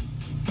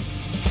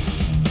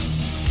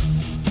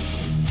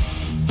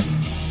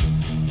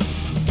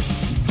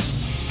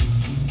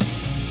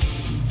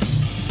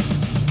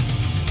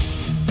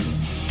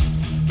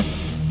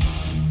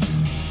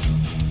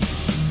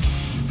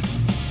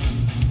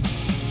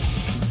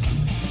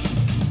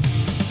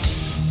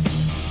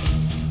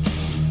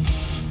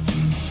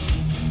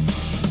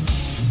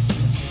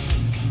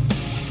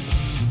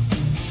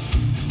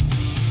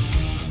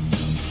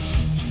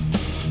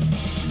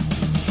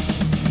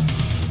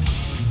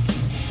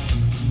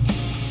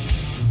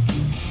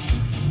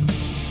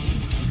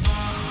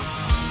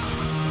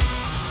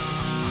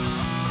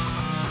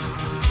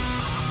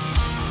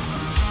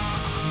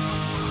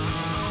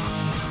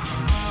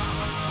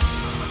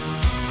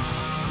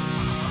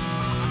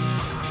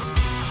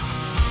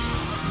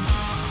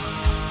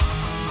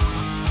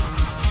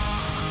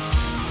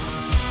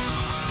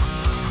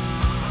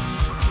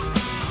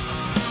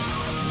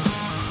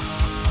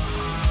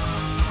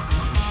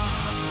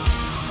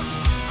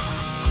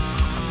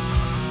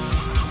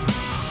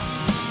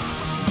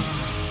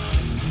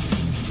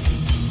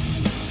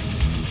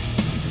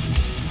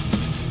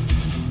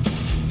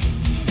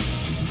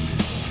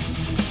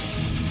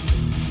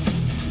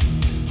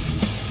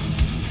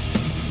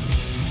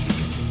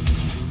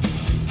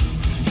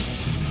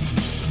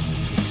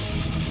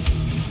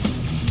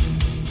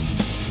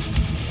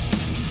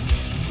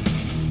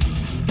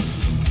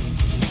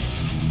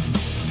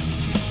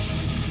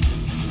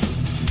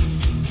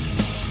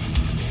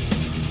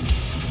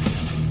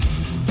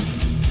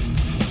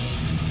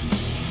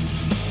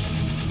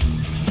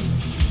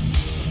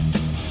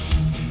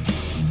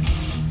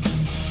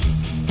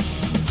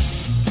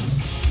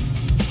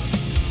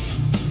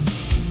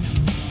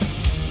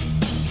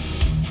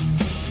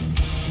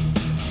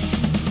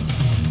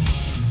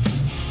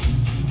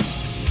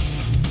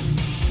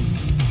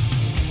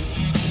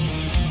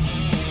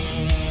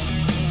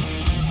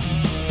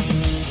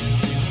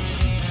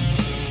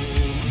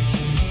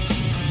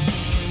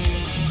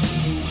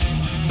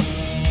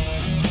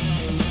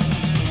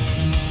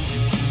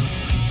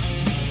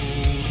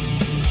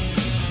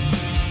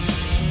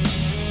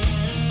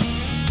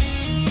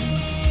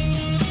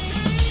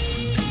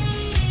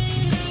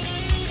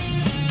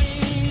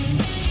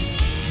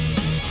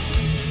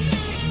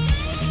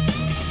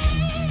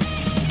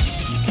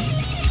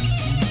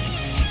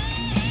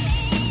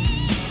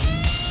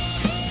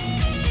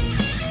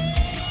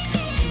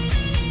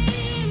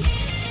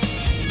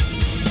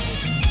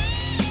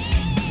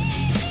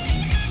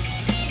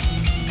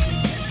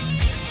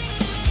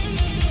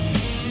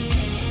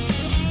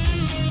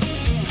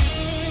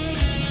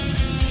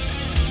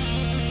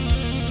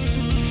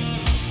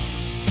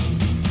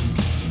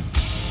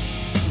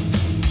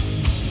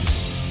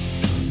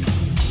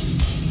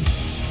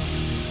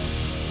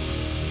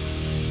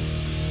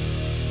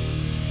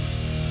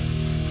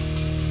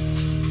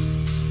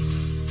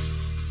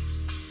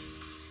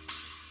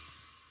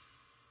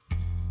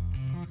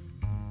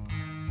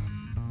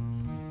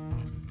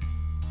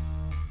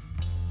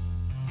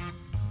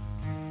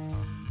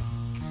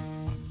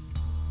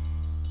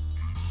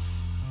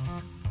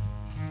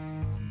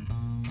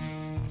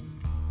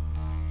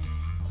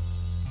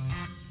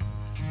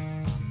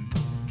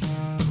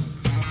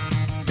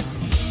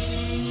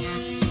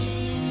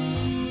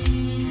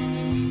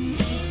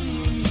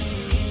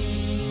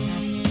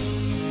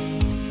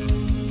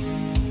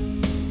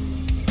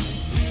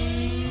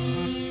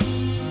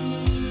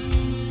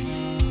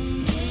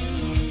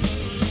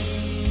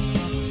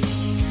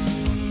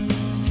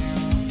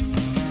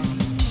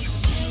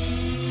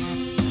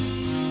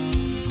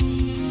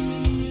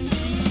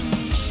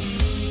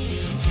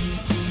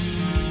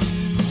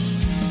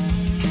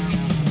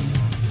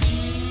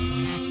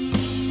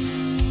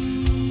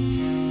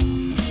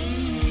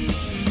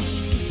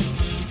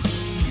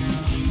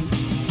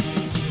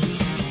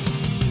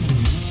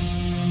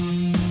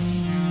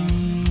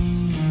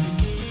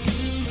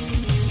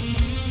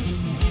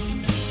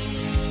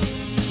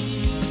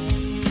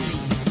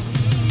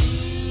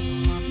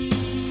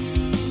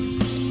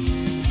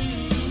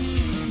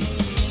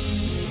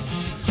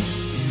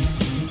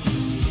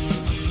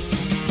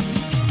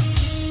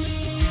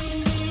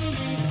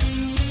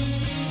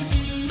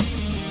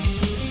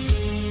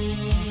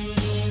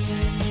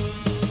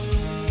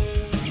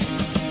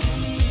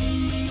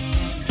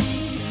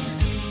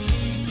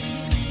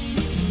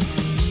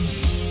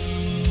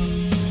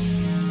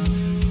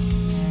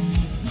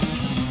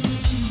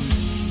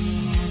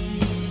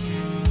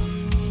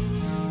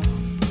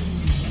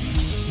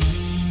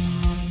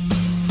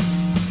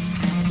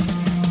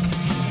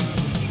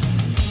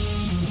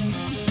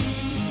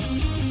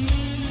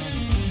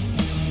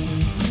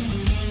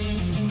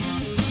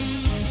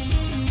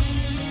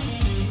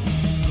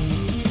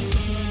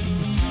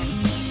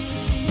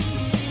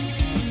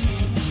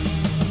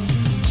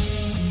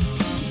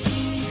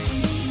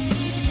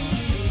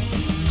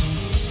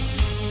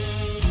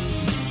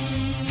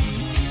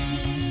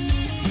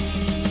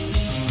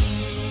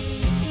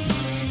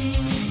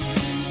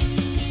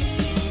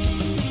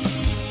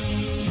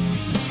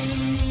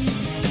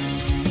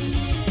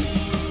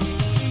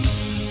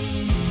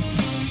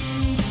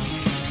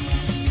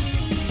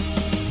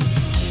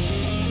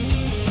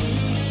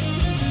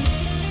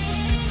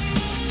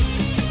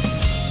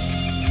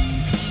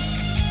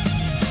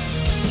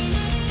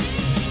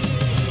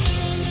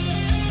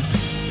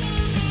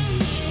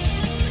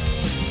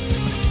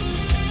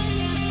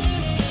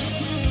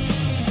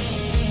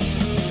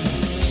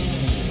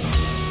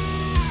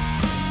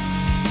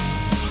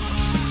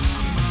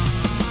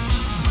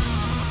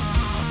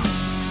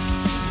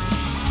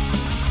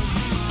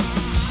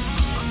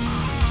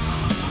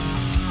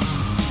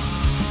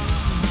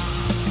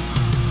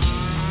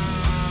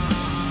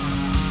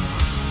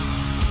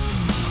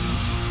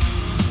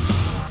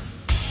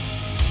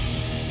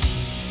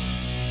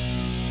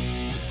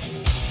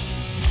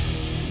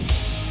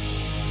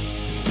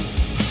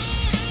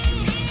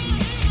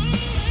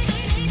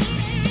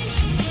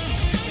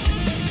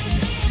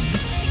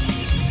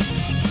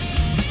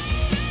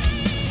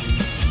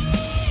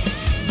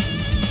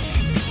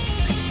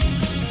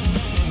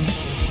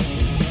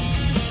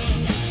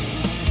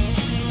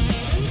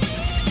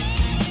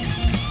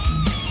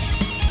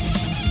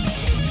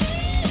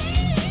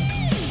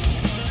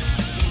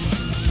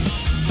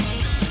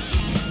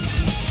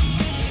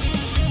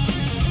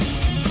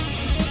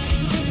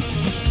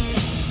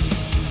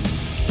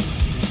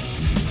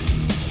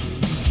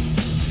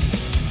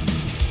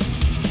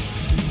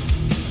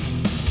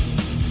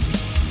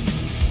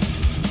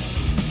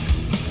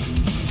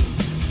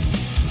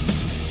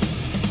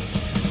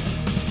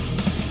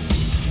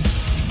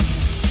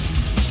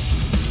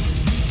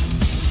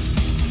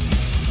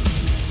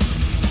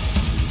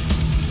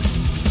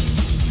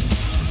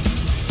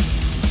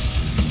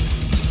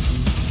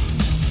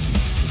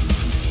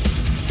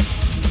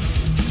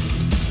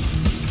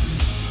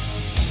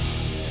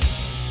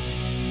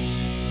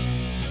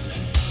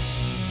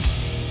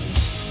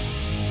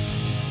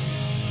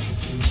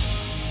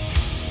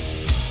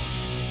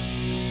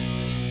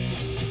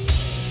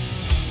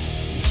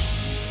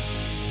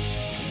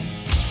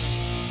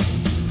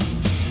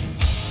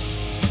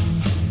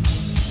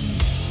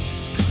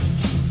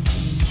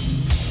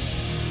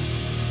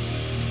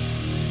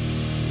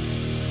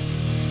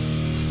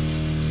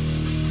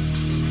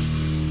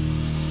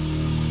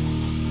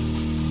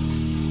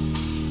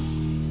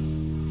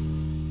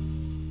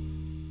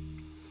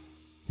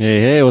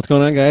 Hey, what's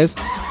going on, guys?